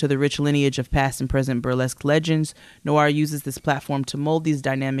pageant to the rich lineage of past and present burlesque legends, Noir uses this platform to mold these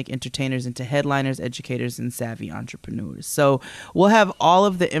dynamic entertainers into headliners, educators, and savvy entrepreneurs. So we'll have all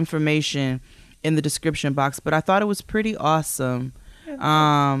of the information in the description box, but I thought it was pretty awesome.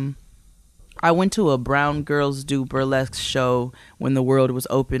 I went to a Brown Girls Do Burlesque show when the world was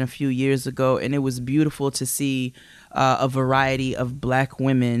open a few years ago, and it was beautiful to see a variety of Black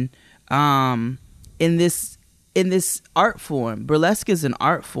women in this art form. Burlesque is an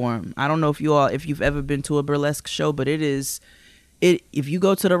art form. I don't know if you've ever been to a burlesque show, but if you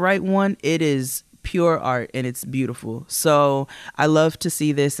go to the right one, it is pure art and it's beautiful. So I love to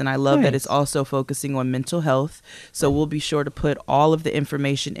see this, and I love that Nice. it's also focusing on mental health. So we'll be sure to put all of the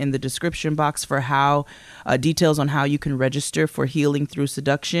information in the description box for how details on how you can register for Healing Through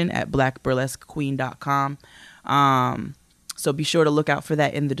Seduction at blackburlesquequeen.com. So be sure to look out for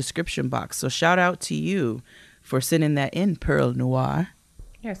that in the description box. So shout out to you for sending that in, Pearl Noir.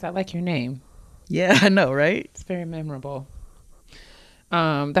 Yes, I like your name. Yeah, I know, right? It's very memorable.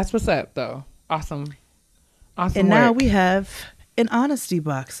 That's what's up, though. Awesome. And now we have an honesty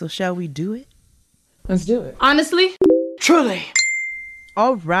box. So shall we do it? Let's do it. Honestly, Truly.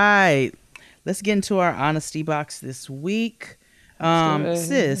 All right. Let's get into our honesty box this week. Let's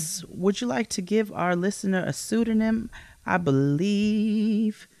do it. Sis, would you like to give our listener a pseudonym? I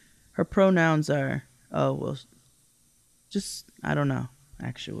believe her pronouns are, I don't know,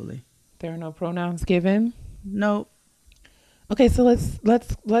 actually. There are no pronouns given. Nope. Okay, so let's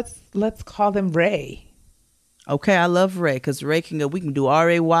call them Ray. Okay, I love Ray because Ray can go. We can do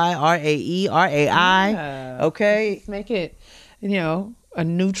R-A-Y, R-A-E, R-A-I. Yeah. Okay. Let's make it, a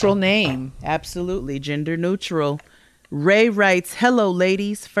neutral name. Absolutely, gender neutral. Ray writes, "Hello,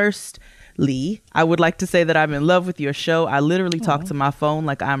 ladies. Firstly, I would like to say that I'm in love with your show. I literally talk to my phone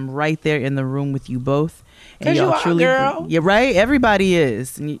like I'm right there in the room with you both. 'Cause you are, girl. Yeah, right? Everybody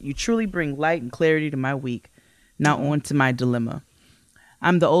is. And you truly bring light and clarity to my week. Now on to my dilemma.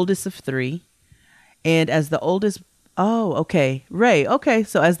 I'm the oldest of 3. And as the oldest... Oh, okay. Ray, okay.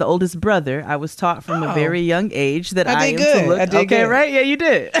 So as the oldest brother, I was taught from a very young age that I am to look... I did okay, good. right? Yeah, you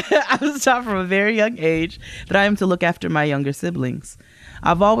did. I was taught from a very young age that I am to look after my younger siblings.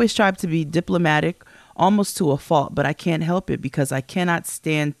 I've always tried to be diplomatic, almost to a fault, but I can't help it because I cannot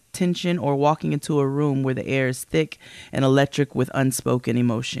stand tension or walking into a room where the air is thick and electric with unspoken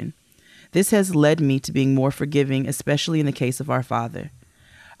emotion. This has led me to being more forgiving, especially in the case of our father.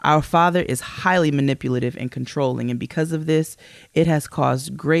 Our father is highly manipulative and controlling, and because of this, it has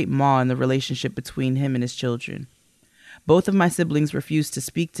caused great maw in the relationship between him and his children. Both of my siblings refuse to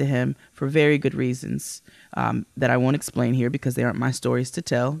speak to him for very good reasons that I won't explain here because they aren't my stories to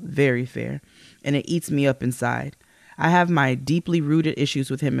tell. Very fair. And it eats me up inside. I have my deeply rooted issues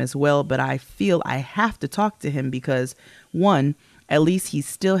with him as well, but I feel I have to talk to him because, 1, at least he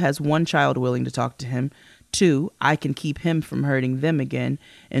still has one child willing to talk to him. 2, I can keep him from hurting them again.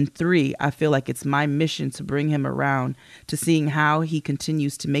 And 3, I feel like it's my mission to bring him around to seeing how he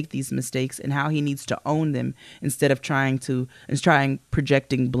continues to make these mistakes and how he needs to own them instead of trying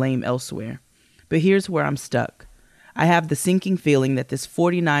projecting blame elsewhere. But here's where I'm stuck. I have the sinking feeling that this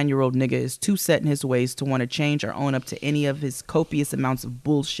 49-year-old nigga is too set in his ways to want to change or own up to any of his copious amounts of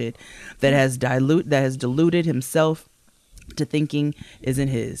bullshit that has deluded himself to thinking isn't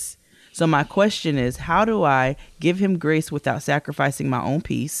his. So my question is, how do I give him grace without sacrificing my own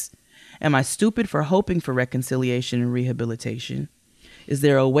peace? Am I stupid for hoping for reconciliation and rehabilitation? Is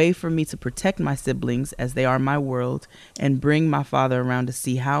there a way for me to protect my siblings as they are my world and bring my father around to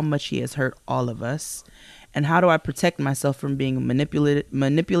see how much he has hurt all of us? And how do I protect myself from being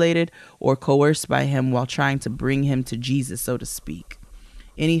manipulated or coerced by him while trying to bring him to Jesus, so to speak?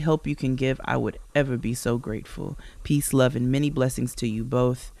 Any help you can give, I would ever be so grateful. Peace, love, and many blessings to you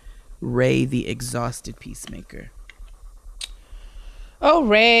both. Ray, the exhausted peacemaker. Oh,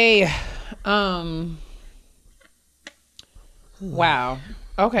 Ray. Wow.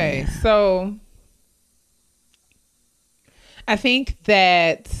 Okay. So I think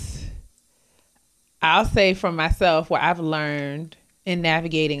that I'll say for myself, what I've learned in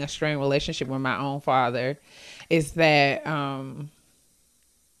navigating a strained relationship with my own father is that a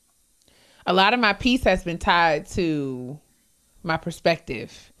lot of my peace has been tied to my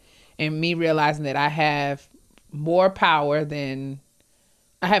perspective and me realizing that I have more power than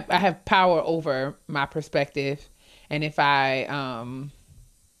I have power over my perspective. And if I,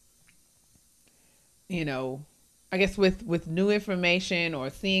 I guess with new information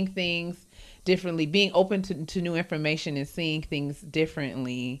or seeing things differently, being open to new information and seeing things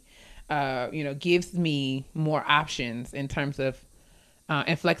differently, gives me more options in terms of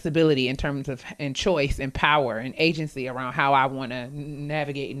and flexibility in terms of and choice and power and agency around how I want to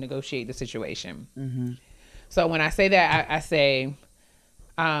navigate and negotiate the situation. Mm-hmm. So when I say that, I say,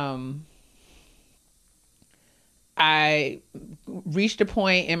 I reached a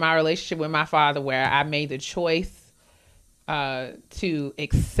point in my relationship with my father where I made the choice to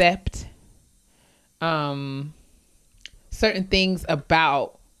accept certain things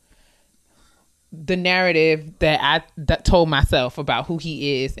about the narrative that I told myself about who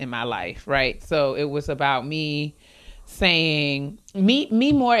he is in my life, right? So it was about me saying,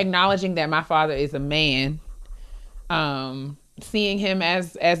 me more acknowledging that my father is a man, seeing him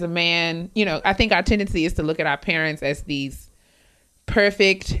as a man. You know, I think our tendency is to look at our parents as these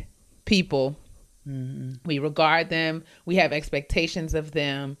perfect people. We regard them. We have expectations of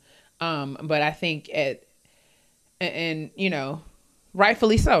them. But I think and you know,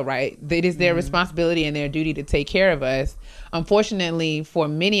 rightfully so, right? It is their responsibility and their duty to take care of us. Unfortunately, for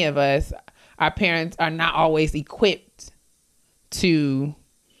many of us, our parents are not always equipped to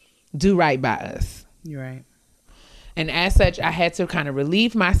do right by us. You're right. And as such, I had to kind of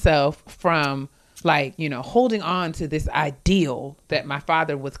relieve myself from, like, you know, holding on to this ideal that my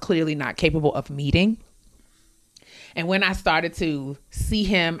father was clearly not capable of meeting. And when I started to see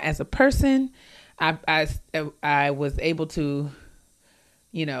him as a person, I was able to,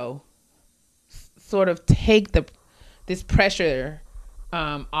 you know, sort of take this pressure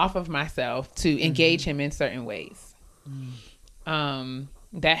off of myself to engage him in certain ways.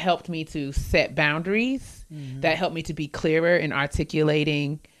 That helped me to set boundaries. That helped me to be clearer in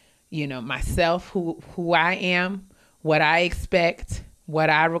articulating, you know, myself, who I am, what I expect, what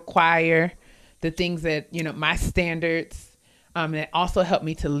I require, the things that, you know, my standards. That also helped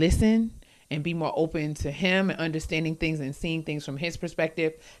me to listen and be more open to him and understanding things and seeing things from his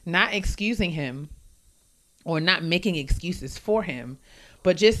perspective, not excusing him or not making excuses for him,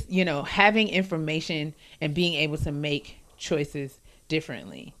 but just, you know, having information and being able to make choices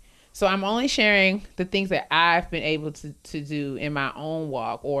differently. So I'm only sharing the things that I've been able to do in my own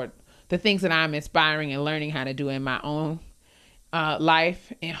walk, or the things that I'm inspiring and learning how to do in my own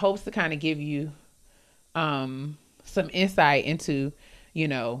life, in hopes to kind of give you some insight into, you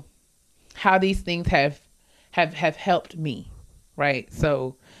know, how these things have helped me, right?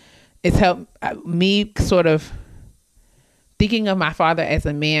 So it's helped me sort of thinking of my father as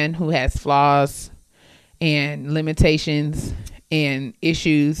a man who has flaws and limitations and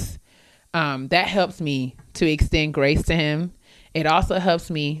issues. That helps me to extend grace to him. It also helps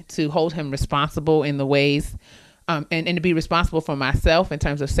me to hold him responsible in the ways, and to be responsible for myself in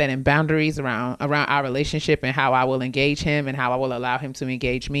terms of setting boundaries around our relationship and how I will engage him and how I will allow him to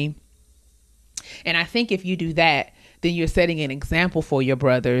engage me. And I think if you do that, then you're setting an example for your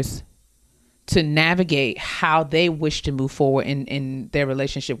brothers to navigate how they wish to move forward in their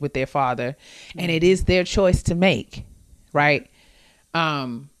relationship with their father. And it is their choice to make, right?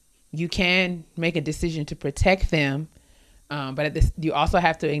 You can make a decision to protect them, but you also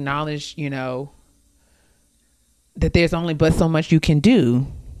have to acknowledge, you know, that there's only but so much you can do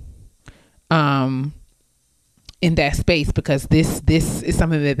in that space, because this is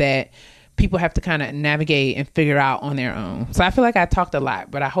something that people have to kind of navigate and figure out on their own. So I feel like I talked a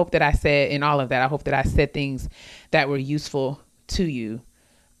lot, but I hope that I said, in all of that, I hope that I said things that were useful to you.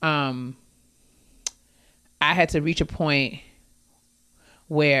 I had to reach a point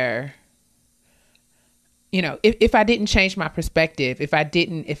where, you know, if I didn't change my perspective, if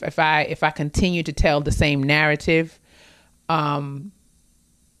I continue to tell the same narrative, and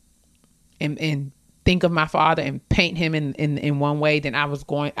think of my father and paint him in one way, then I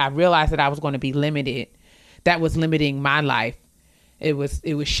realized that I was going to be limited. That was limiting my life. It was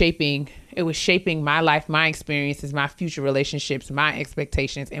shaping my life, my experiences, my future relationships, my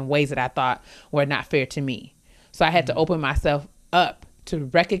expectations in ways that I thought were not fair to me. So I had to open myself up to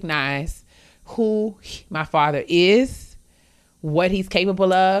recognize who my father is, what he's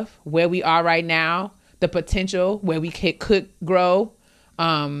capable of, where we are right now, the potential where we could grow,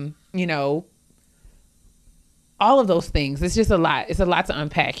 you know, all of those things. It's just a lot. It's a lot to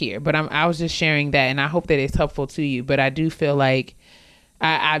unpack here, but I was just sharing that, and I hope that it's helpful to you. But I do feel like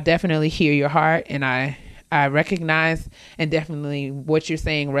I definitely hear your heart, and I recognize, and definitely what you're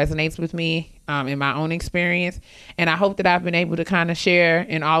saying resonates with me in my own experience. And I hope that I've been able to kind of share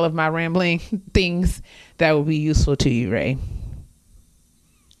in all of my rambling things that will be useful to you, Ray.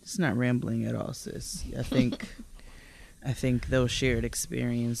 It's not rambling at all, sis. I think those shared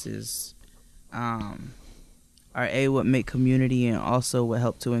experiences are what make community, and also what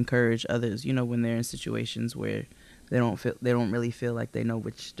help to encourage others, you know, when they're in situations where they don't really feel like they know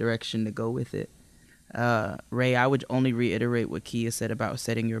which direction to go with it. Ray, I would only reiterate what Kia said about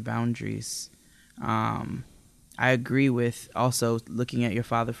setting your boundaries. I agree with also looking at your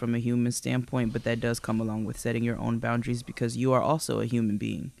father from a human standpoint, but that does come along with setting your own boundaries, because you are also a human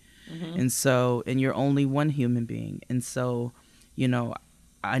being. Mm-hmm. And you're only one human being. And so, you know,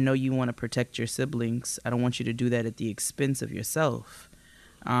 I know you want to protect your siblings. I don't want you to do that at the expense of yourself.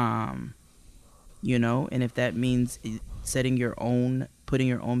 You know, and if that means putting your own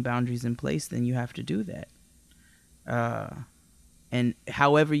boundaries in place, then you have to do that. And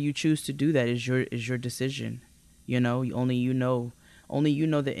however you choose to do that is your decision. You know, only you know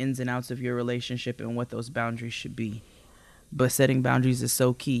the ins and outs of your relationship and what those boundaries should be. but setting boundaries is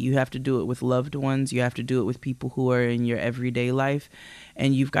so key. You have to do it with loved ones. You have to do it with people who are in your everyday life,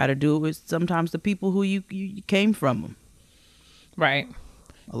 and you've got to do it with sometimes the people who you came from them. Right.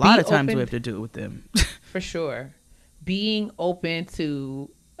 A lot of times we have to do it with them. For sure. Being open to,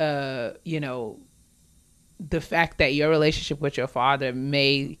 the fact that your relationship with your father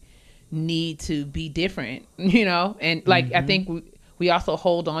may need to be different, and like, I think we also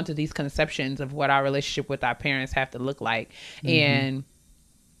hold on to these conceptions of what our relationship with our parents have to look like. And,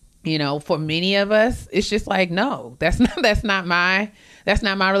 for many of us, it's just like, no, that's not my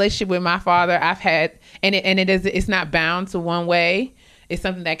relationship with my father. I've had, it's not bound to one way. It's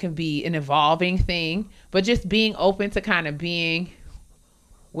something that can be an evolving thing, but just being open to kind of being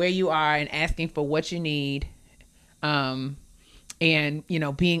where you are and asking for what you need. And,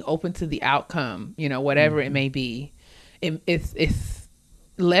 being open to the outcome, whatever it may be. It's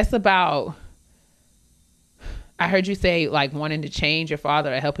less about, I heard you say, like, wanting to change your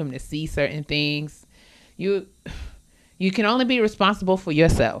father or help him to see certain things. You can only be responsible for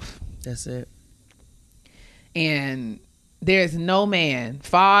yourself. That's it. And there's no man,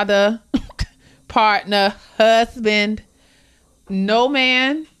 father, partner, husband, no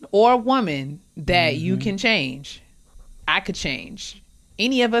man or woman that you can change. I could change.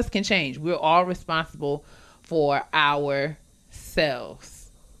 Any of us can change. We're all responsible for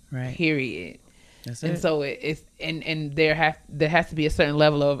ourselves. Right. Period. That's and it. so it's and there has to be a certain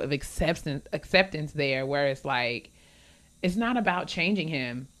level of acceptance there, where it's like, it's not about changing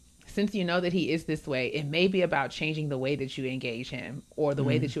him. Since you know that he is this way, it may be about changing the way that you engage him, or the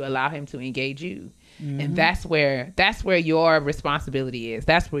way that you allow him to engage you. And that's where your responsibility is.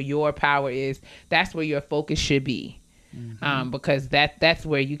 That's where your power is. That's where your focus should be. Because that's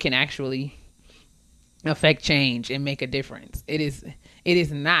where you can actually affect change and make a difference. It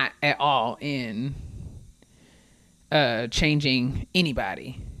is not at all in changing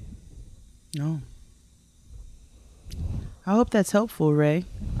anybody. No. I hope that's helpful, Ray.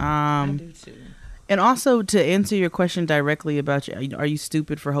 I do too. And also, to answer your question directly about are you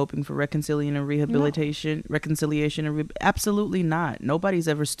stupid for hoping for reconciliation and rehabilitation? No. Absolutely not. Nobody's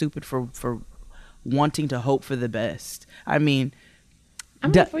ever stupid for wanting to hope for the best. I mean,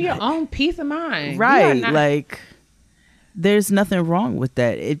 for your own peace of mind, right? Like, there's nothing wrong with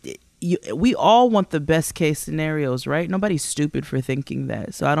that. We all want the best case scenarios, right? Nobody's stupid for thinking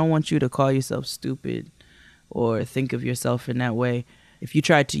that. So I don't want you to call yourself stupid or think of yourself in that way. If you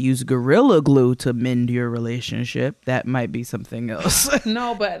tried to use Gorilla Glue to mend your relationship, that might be something else.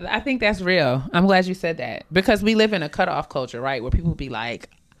 No, but I think that's real. I'm glad you said that, because we live in a cutoff culture, right? Where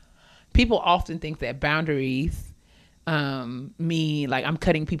people often think that boundaries mean like I'm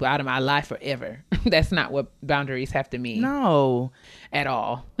cutting people out of my life forever. That's not what boundaries have to mean. No. At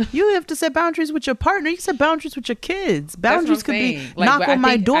all. You have to set boundaries with your partner. You set boundaries with your kids. Boundaries could be knock on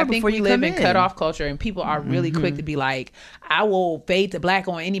my door before you come in. I think we live in cutoff culture, and people are really quick to be like, I will fade to black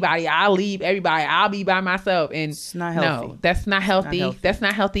on anybody. I'll leave everybody. I'll be by myself. And it's not healthy. No, that's not healthy. That's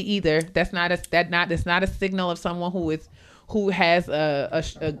not healthy either. That's not a signal of someone who has a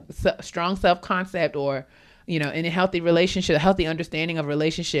strong self-concept, or, in a healthy relationship, a healthy understanding of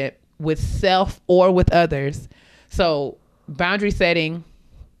relationship with self or with others. So boundary setting,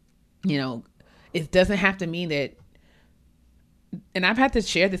 it doesn't have to mean that. And I've had to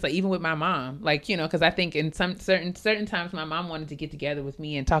share this, like, even with my mom, like, because I think in some certain times my mom wanted to get together with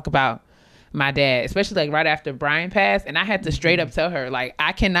me and talk about my dad, especially like right after Brian passed. And I had to straight up tell her, like,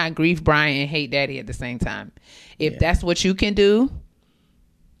 I cannot grieve Brian and hate daddy at the same time. If that's what you can do,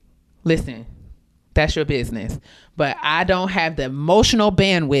 listen, that's your business. But I don't have the emotional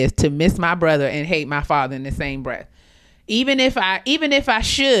bandwidth to miss my brother and hate my father in the same breath. Even if I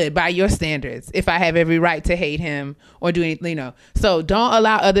should, by your standards, if I have every right to hate him or do anything, So don't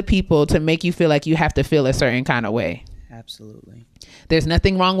allow other people to make you feel like you have to feel a certain kind of way. Absolutely. There's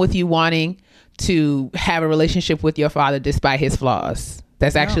nothing wrong with you wanting to have a relationship with your father despite his flaws.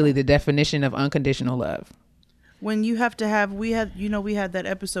 That's actually the definition of unconditional love. When you have to have, we had that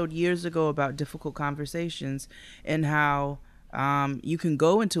episode years ago about difficult conversations, and how you can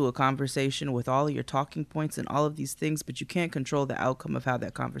go into a conversation with all of your talking points and all of these things, but you can't control the outcome of how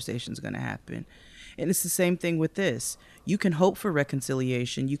that conversation is going to happen. And it's the same thing with this. You can hope for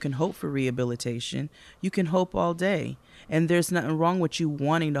reconciliation. You can hope for rehabilitation. You can hope all day. And there's nothing wrong with you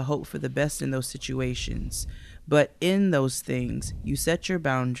wanting to hope for the best in those situations. But in those things, you set your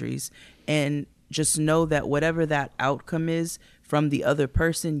boundaries, and just know that whatever that outcome is from the other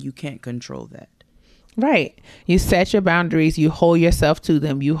person, you can't control that. Right. You set your boundaries, you hold yourself to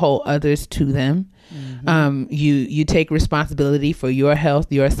them, you hold others to them. You take responsibility for your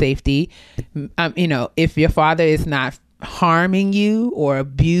health, your safety. If your father is not harming you or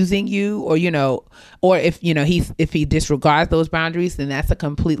abusing you, or or if if he disregards those boundaries, then that's a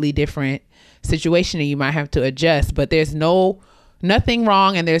completely different situation and you might have to adjust. But there's nothing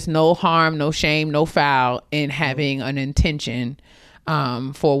wrong, and there's no harm, no shame, no foul in having an intention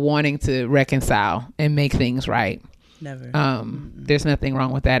for wanting to reconcile and make things right. Never. There's nothing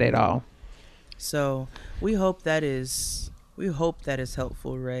wrong with that at all. So we hope that is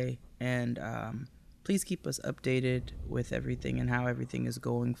helpful, Ray, and please keep us updated with everything and how everything is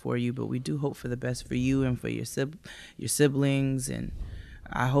going for you. But we do hope for the best for you and for your siblings, and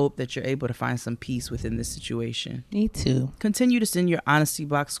I hope that you're able to find some peace within this situation. Me too. Continue to send your honesty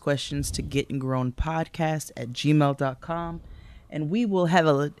box questions to gettinggrownpodcast@gmail.com, and we will have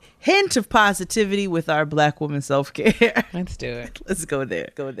a hint of positivity with our Black woman self-care. Let's do it. Let's go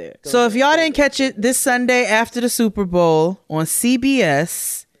there. So if y'all didn't catch it this Sunday after the Super Bowl on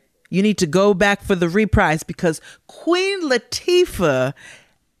CBS, you need to go back for the reprise, because Queen Latifah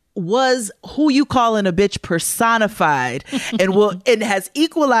was who you calling a bitch personified, and has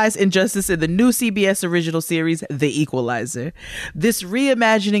equalized injustice in the new CBS original series, The Equalizer. This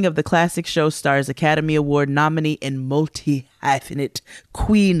reimagining of the classic show stars Academy Award nominee and multi-hyphenate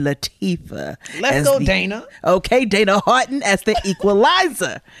Queen Latifah. Let's go, Dana. Okay, Dana Harton as the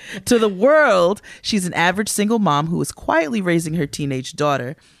Equalizer. To the world, she's an average single mom who is quietly raising her teenage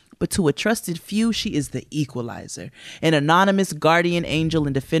daughter. But to a trusted few, she is the equalizer, an anonymous guardian angel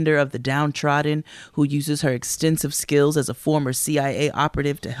and defender of the downtrodden who uses her extensive skills as a former CIA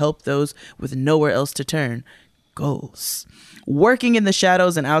operative to help those with nowhere else to turn. Goals. Working in the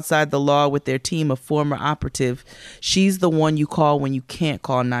shadows and outside the law with their team of former operatives, she's the one you call when you can't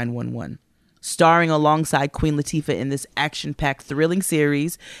call 911. Starring alongside Queen Latifah in this action-packed, thrilling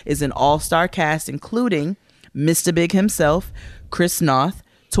series is an all-star cast including Mr. Big himself, Chris Noth,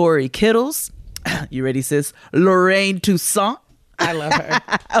 Tori Kittles, you ready, sis? Lorraine Toussaint. I love her.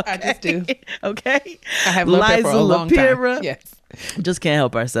 Okay. I just do. Okay. I have loved her for a long time. Yes. Just can't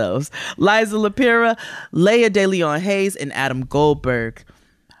help ourselves. Liza Lapira, Leia De Leon Hayes, and Adam Goldberg.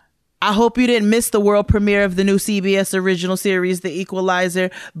 I hope you didn't miss the world premiere of the new CBS original series, The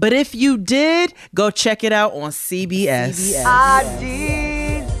Equalizer. But if you did, go check it out on CBS. I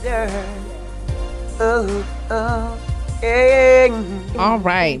deserve. All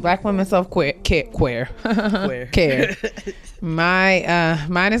right, Black women self care.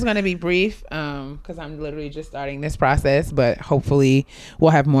 Mine is going to be brief because I'm literally just starting this process, but hopefully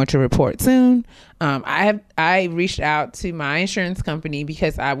we'll have more to report soon. I reached out to my insurance company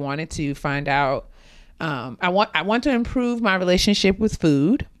because I wanted to find out. I want to improve my relationship with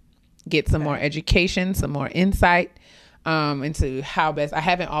food, get some more education, some more insight into how best. I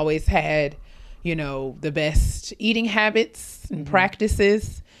haven't always had the best eating habits and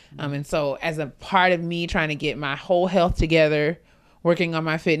practices. And so as a part of me trying to get my whole health together, working on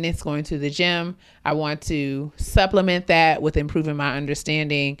my fitness, going to the gym, I want to supplement that with improving my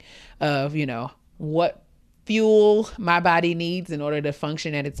understanding of, what fuel my body needs in order to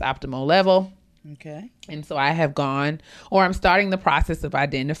function at its optimal level. Okay. And so I have I'm starting the process of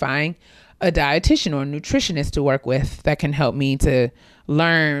identifying a dietitian or a nutritionist to work with that can help me to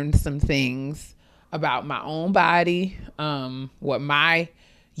learn some things about my own body, what my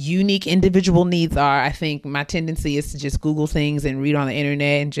unique individual needs are. I think my tendency is to just Google things and read on the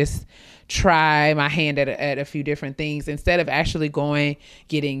internet and just try my hand at a few different things instead of actually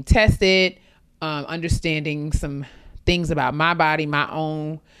getting tested, understanding some things about my body, my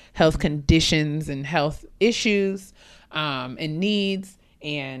own health conditions and health issues and needs,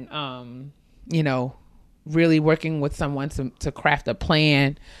 and really working with someone to craft a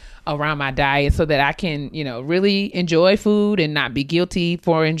plan around my diet so that I can, really enjoy food and not be guilty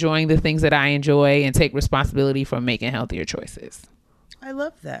for enjoying the things that I enjoy and take responsibility for making healthier choices. I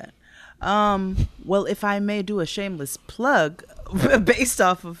love that. Well, if I may do a shameless plug based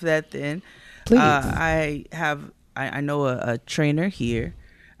off of that, then please. I know a trainer here,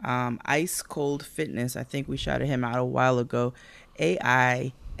 Ice Cold Fitness. I think we shouted him out a while ago.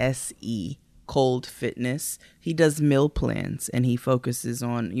 AISE Cold Fitness. He does meal plans and he focuses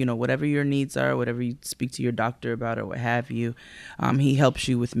on, whatever your needs are, whatever you speak to your doctor about or what have you. He helps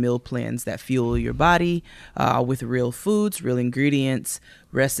you with meal plans that fuel your body with real foods, real ingredients,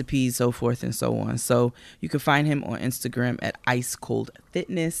 recipes, so forth and so on. So you can find him on Instagram at Ice Cold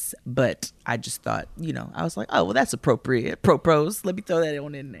Fitness. But I just thought, I was like, oh, well, that's appropriate. Pros. Let me throw that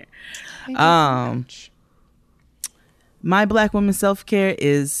on in there. Thank you so much. My Black woman self-care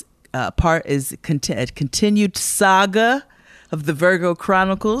is a continued saga of the Virgo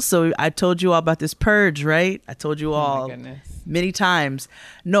Chronicles. So I told you all about this purge, right? I told you all goodness. many times.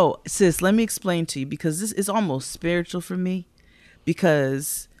 No, sis, let me explain to you, because this is almost spiritual for me,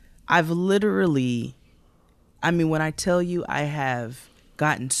 because I've literally, I mean, when I tell you I have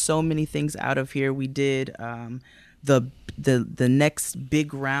gotten so many things out of here. We did the next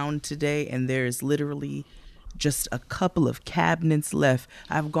big round today, and there's literally just a couple of cabinets left.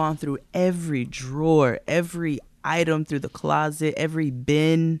 I've gone through every drawer, every item through the closet, every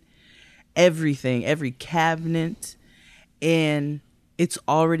bin, everything, every cabinet, and it's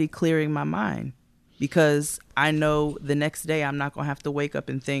already clearing my mind, because I know the next day I'm not going to have to wake up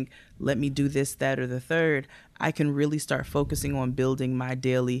and think, let me do this, that, or the third. I can really start focusing on building my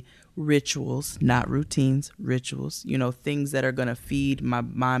daily rituals, not routines, rituals, you know, things that are going to feed my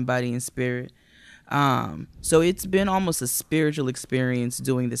mind, body, and spirit. So it's been almost a spiritual experience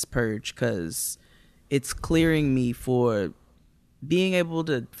doing this purge, because it's clearing me for being able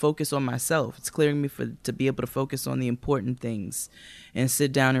to focus on myself. It's clearing me to be able to focus on the important things and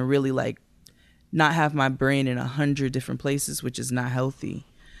sit down and really like not have my brain in 100 different places, which is not healthy.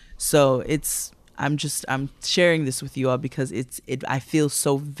 So I'm sharing this with you all because I feel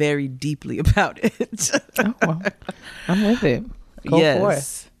so very deeply about it. Oh, well, I'm with it. Go for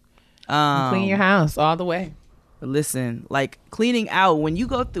it. Clean your house all the way. Listen, like cleaning out, when you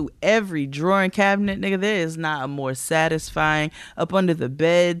go through every drawer and cabinet, nigga, there is not a more satisfying, up under the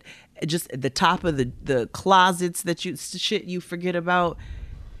bed, just at the top of the closets that shit you forget about.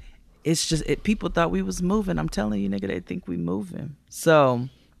 It's just, people thought we was moving. I'm telling you, nigga, they think we moving. So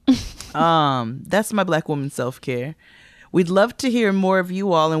that's my Black woman self-care. We'd love to hear more of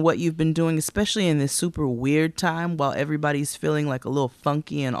you all and what you've been doing, especially in this super weird time while everybody's feeling like a little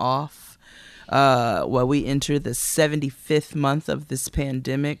funky and off. While we enter the 75th month of this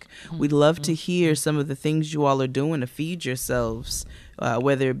pandemic, we'd love to hear some of the things you all are doing to feed yourselves,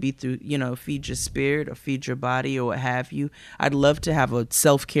 whether it be through, you know, feed your spirit or feed your body or what have you. I'd love to have a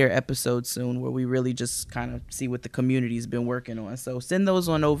self-care episode soon where we really just kind of see what the community's been working on. So send those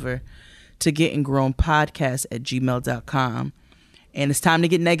on over to gettinggrownpodcast@gmail.com. And it's time to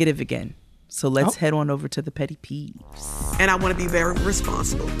get negative again. So let's head on over to the petty peeves. And I want to be very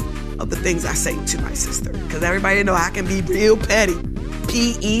responsible of the things I say to my sister, because everybody know I can be real petty.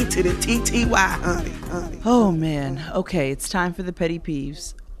 P-E to the T-T-Y, honey. Oh man. Okay, it's time for the petty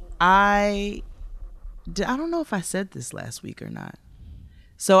peeves. I don't know if I said this last week or not.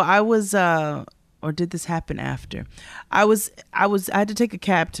 So I was or did this happen after? I had to take a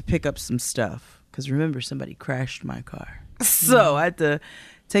cab to pick up some stuff, because remember, somebody crashed my car. So I had to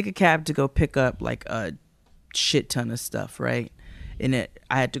take a cab to go pick up like a shit ton of stuff, right? And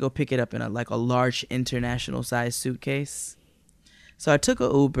I had to go pick it up in a large international size suitcase. So I took a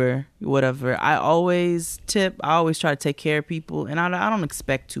Uber, whatever. I always tip. I always try to take care of people, and I don't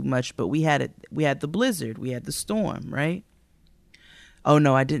expect too much. But we had the blizzard, we had the storm, right? Oh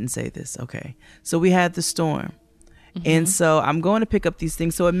no, I didn't say this. Okay, so we had the storm, and so I'm going to pick up these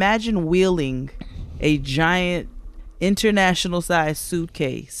things. So imagine wheeling a giant international size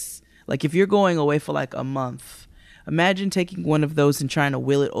suitcase. Like if you're going away for like a month, imagine taking one of those and trying to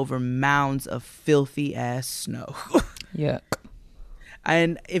wheel it over mounds of filthy ass snow. Yuck.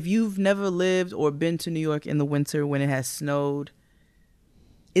 And if you've never lived or been to New York in the winter when it has snowed,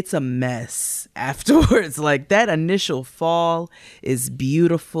 it's a mess afterwards. Like that initial fall is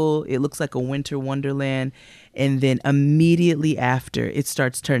beautiful. It looks like a winter wonderland. And then immediately after, it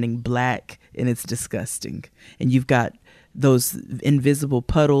starts turning black and it's disgusting. And you've got those invisible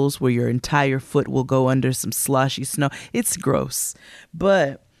puddles where your entire foot will go under some sloshy snow. It's gross.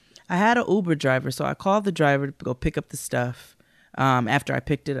 But I had an Uber driver, so I called the driver to go pick up the stuff after I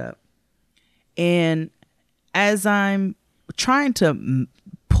picked it up. And as I'm trying to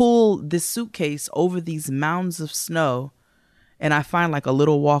pull this suitcase over these mounds of snow, and I find like a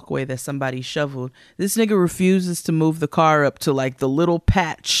little walkway that somebody shoveled, this nigga refuses to move the car up to like the little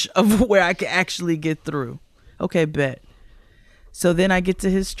patch of where I can actually get through. Okay, bet. So then I get to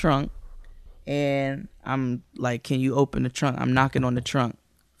his trunk and I'm like, can you open the trunk? I'm knocking on the trunk.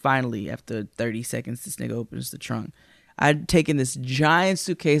 Finally, after 30 seconds, this nigga opens the trunk. I'd taken this giant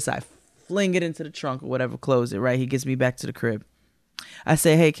suitcase, I fling it into the trunk or whatever, close it, right? He gets me back to the crib. I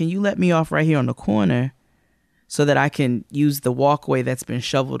say, hey, can you let me off right here on the corner so that I can use the walkway that's been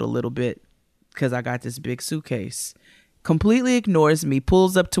shoveled a little bit because I got this big suitcase? Completely ignores me,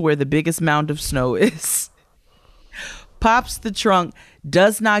 pulls up to where the biggest mound of snow is, pops the trunk,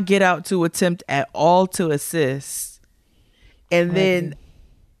 does not get out to attempt at all to assist, and then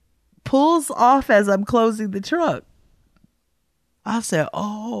pulls off as I'm closing the trunk. I said,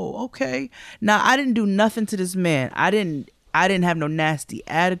 oh, okay. Now, I didn't do nothing to this man. I didn't I didn't have no nasty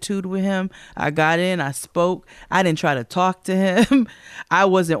attitude with him. I got in, I spoke. I didn't try to talk to him. I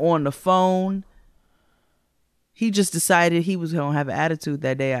wasn't on the phone. He just decided he was going to have an attitude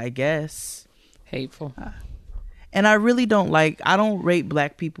that day, I guess. Hateful. And I really I don't rate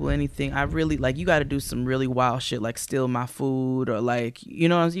black people anything. I really, you got to do some really wild shit, like steal my food or you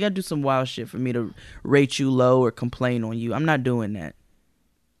got to do some wild shit for me to rate you low or complain on you. I'm not doing that.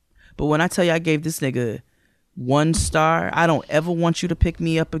 But when I tell you I gave this nigga 1 star, I don't ever want you to pick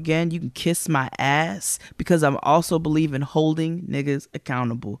me up again. You can kiss my ass, because I'm also believe in holding niggas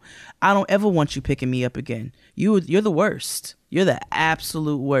accountable. I don't ever want you picking me up again. You're the worst. You're the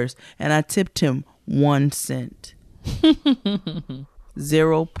absolute worst. And I tipped him 1 cent.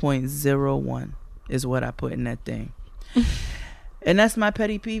 0.01 is what I put in that thing. And that's my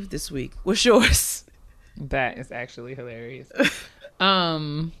petty peeve this week. What's yours? That is actually hilarious.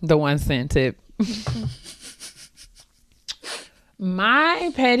 The 1 cent tip.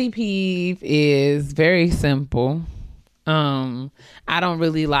 My petty peeve is very simple. I don't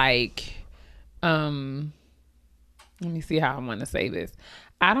really like, let me see how I want to say this.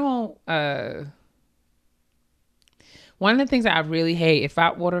 I don't, one of the things that I really hate, if I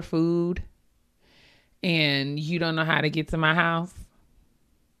order food and you don't know how to get to my house,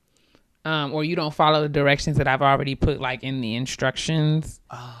 or you don't follow the directions that I've already put in the instructions.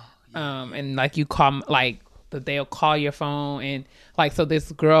 Oh, yeah. And you call, they'll call your phone and so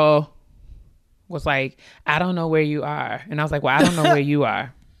this girl was like, I don't know where you are. And I was like, well, I don't know where you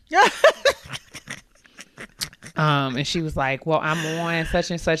are. And she was like, well, I'm on such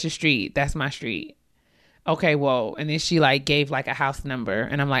and such a street. That's my street. Okay, well, and then she gave a house number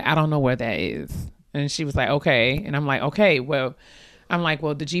and I'm like, I don't know where that is. And she was like, okay. And I'm like, okay, well, the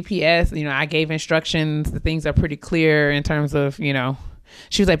GPS, I gave instructions. The things are pretty clear in terms of, She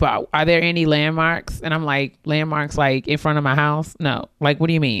was like, but are there any landmarks? And I'm like, landmarks in front of my house? No. What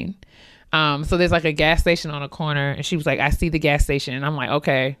do you mean? So there's a gas station on a corner. And she was like, I see the gas station. And I'm like,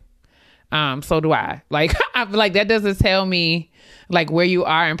 okay. So do I. I'm that doesn't tell me where you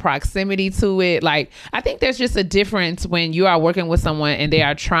are in proximity to it. I think there's just a difference when you are working with someone and they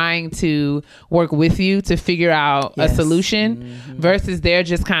are trying to work with you to figure out a solution versus they're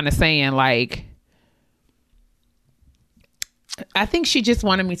just kind of saying I think she just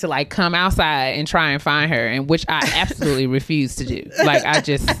wanted me to come outside and try and find her, and which I absolutely refused to do.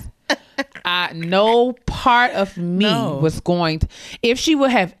 No part of me was going to, if she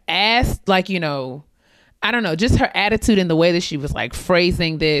would have asked, I don't know, just her attitude and the way that she was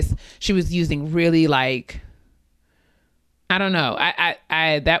phrasing this, she was using really I don't know.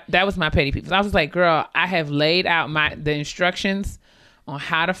 That was my petty peeve. I was like, girl, I have laid out the instructions on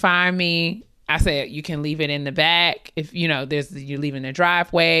how to find me. I said, you can leave it in the back. If, you're leaving the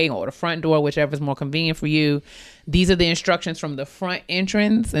driveway or the front door, whichever is more convenient for you. These are the instructions from the front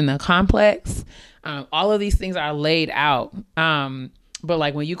entrance in the complex. All of these things are laid out.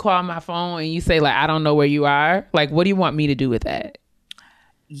 But when you call my phone and you say I don't know where you are, what do you want me to do with that?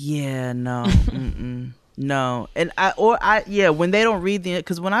 Yeah, no. No. And when they don't read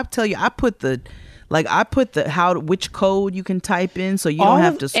because when I tell you, I put which code you can type in so you don't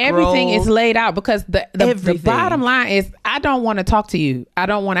have to scroll. Everything is laid out because the bottom line is I don't want to talk to you. I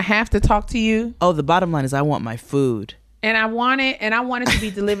don't want to have to talk to you. Oh, the bottom line is I want my food. And I want it to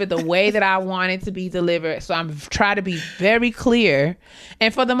be delivered the way that I want it to be delivered. So I'm trying to be very clear.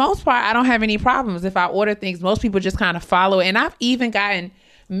 And for the most part, I don't have any problems if I order things. Most people just kind of follow. And I've even gotten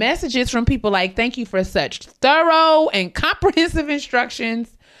messages from people thank you for such thorough and comprehensive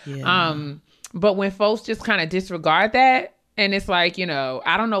instructions. Yeah. But when folks just kind of disregard that, and it's I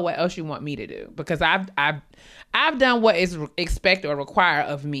don't know what else you want me to do because I've done what is expected or required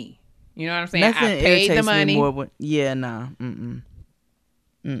of me. You know what I'm saying? Nothing I paid the money. Mm-mm.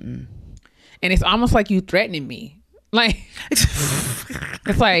 And it's almost like you threatening me.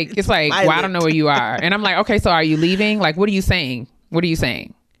 It's like, well, I don't know where you are. And I'm like, okay, so are you leaving? What are you saying? What are you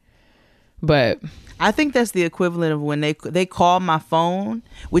saying? But I think that's the equivalent of when they call my phone,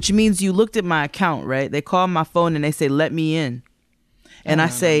 which means you looked at my account, right? They call my phone and they say, let me in. And I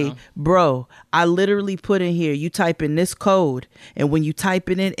say, bro, I literally put in here, you type in this code. And when you type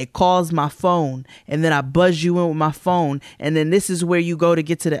it in, it calls my phone. And then I buzz you in with my phone. And then this is where you go to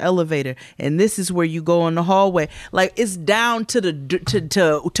get to the elevator. And this is where you go in the hallway. It's down to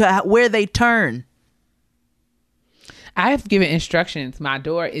to where they turn. I have given instructions. My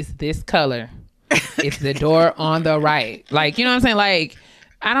door is this color. It's the door on the right. You know what I'm saying?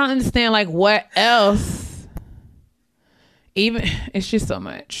 I don't understand what else. Even it's just so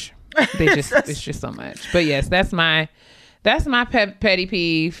much. It's just so much. But yes, that's my petty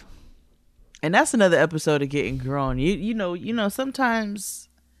peeve. And that's another episode of Getting Grown. You know, sometimes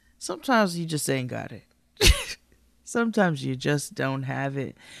you just ain't got it. Sometimes you just don't have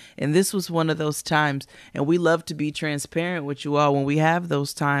it. And this was one of those times. And we love to be transparent with you all when we have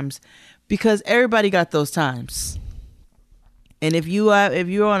those times, because everybody got those times. And if you're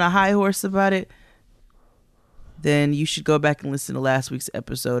on a high horse about it, then you should go back and listen to last week's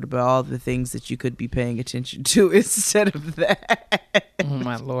episode about all the things that you could be paying attention to instead of that. Oh,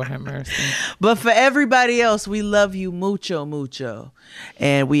 my Lord have mercy. But for everybody else, we love you mucho, mucho.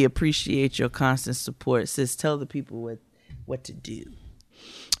 And we appreciate your constant support. Sis, tell the people what to do.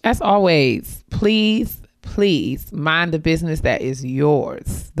 As always, please mind the business that is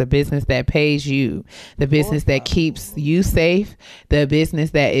yours, the business that pays you, the business that keeps you safe, the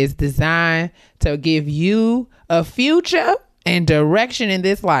business that is designed to give you a future and direction in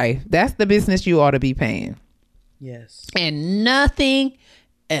this life. That's the business you ought to be paying. Yes. And nothing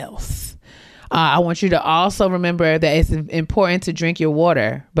else. I want you to also remember that it's important to drink your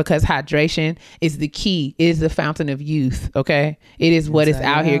water, because hydration is the key. It is the fountain of youth. Okay. It is what is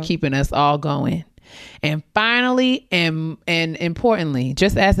out here keeping us all going. And finally, and importantly,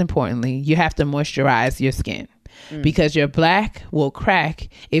 just as importantly, you have to moisturize your skin, because your black will crack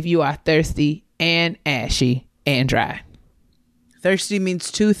if you are thirsty and ashy and dry. Thirsty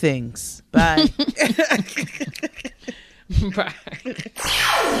means two things. Bye. Bye.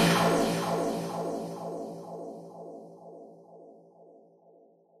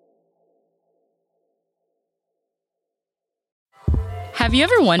 Have you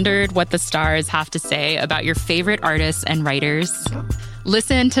ever wondered what the stars have to say about your favorite artists and writers?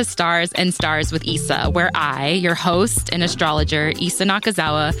 Listen to Stars and Stars with Issa, where I, your host and astrologer, Issa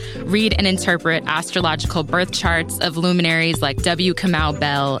Nakazawa, read and interpret astrological birth charts of luminaries like W. Kamau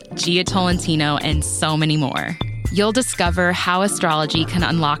Bell, Gia Tolentino, and so many more. You'll discover how astrology can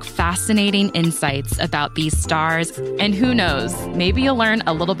unlock fascinating insights about these stars, and who knows, maybe you'll learn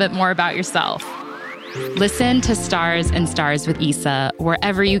a little bit more about yourself. Listen to Stars and Stars with Issa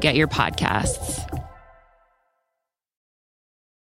wherever you get your podcasts.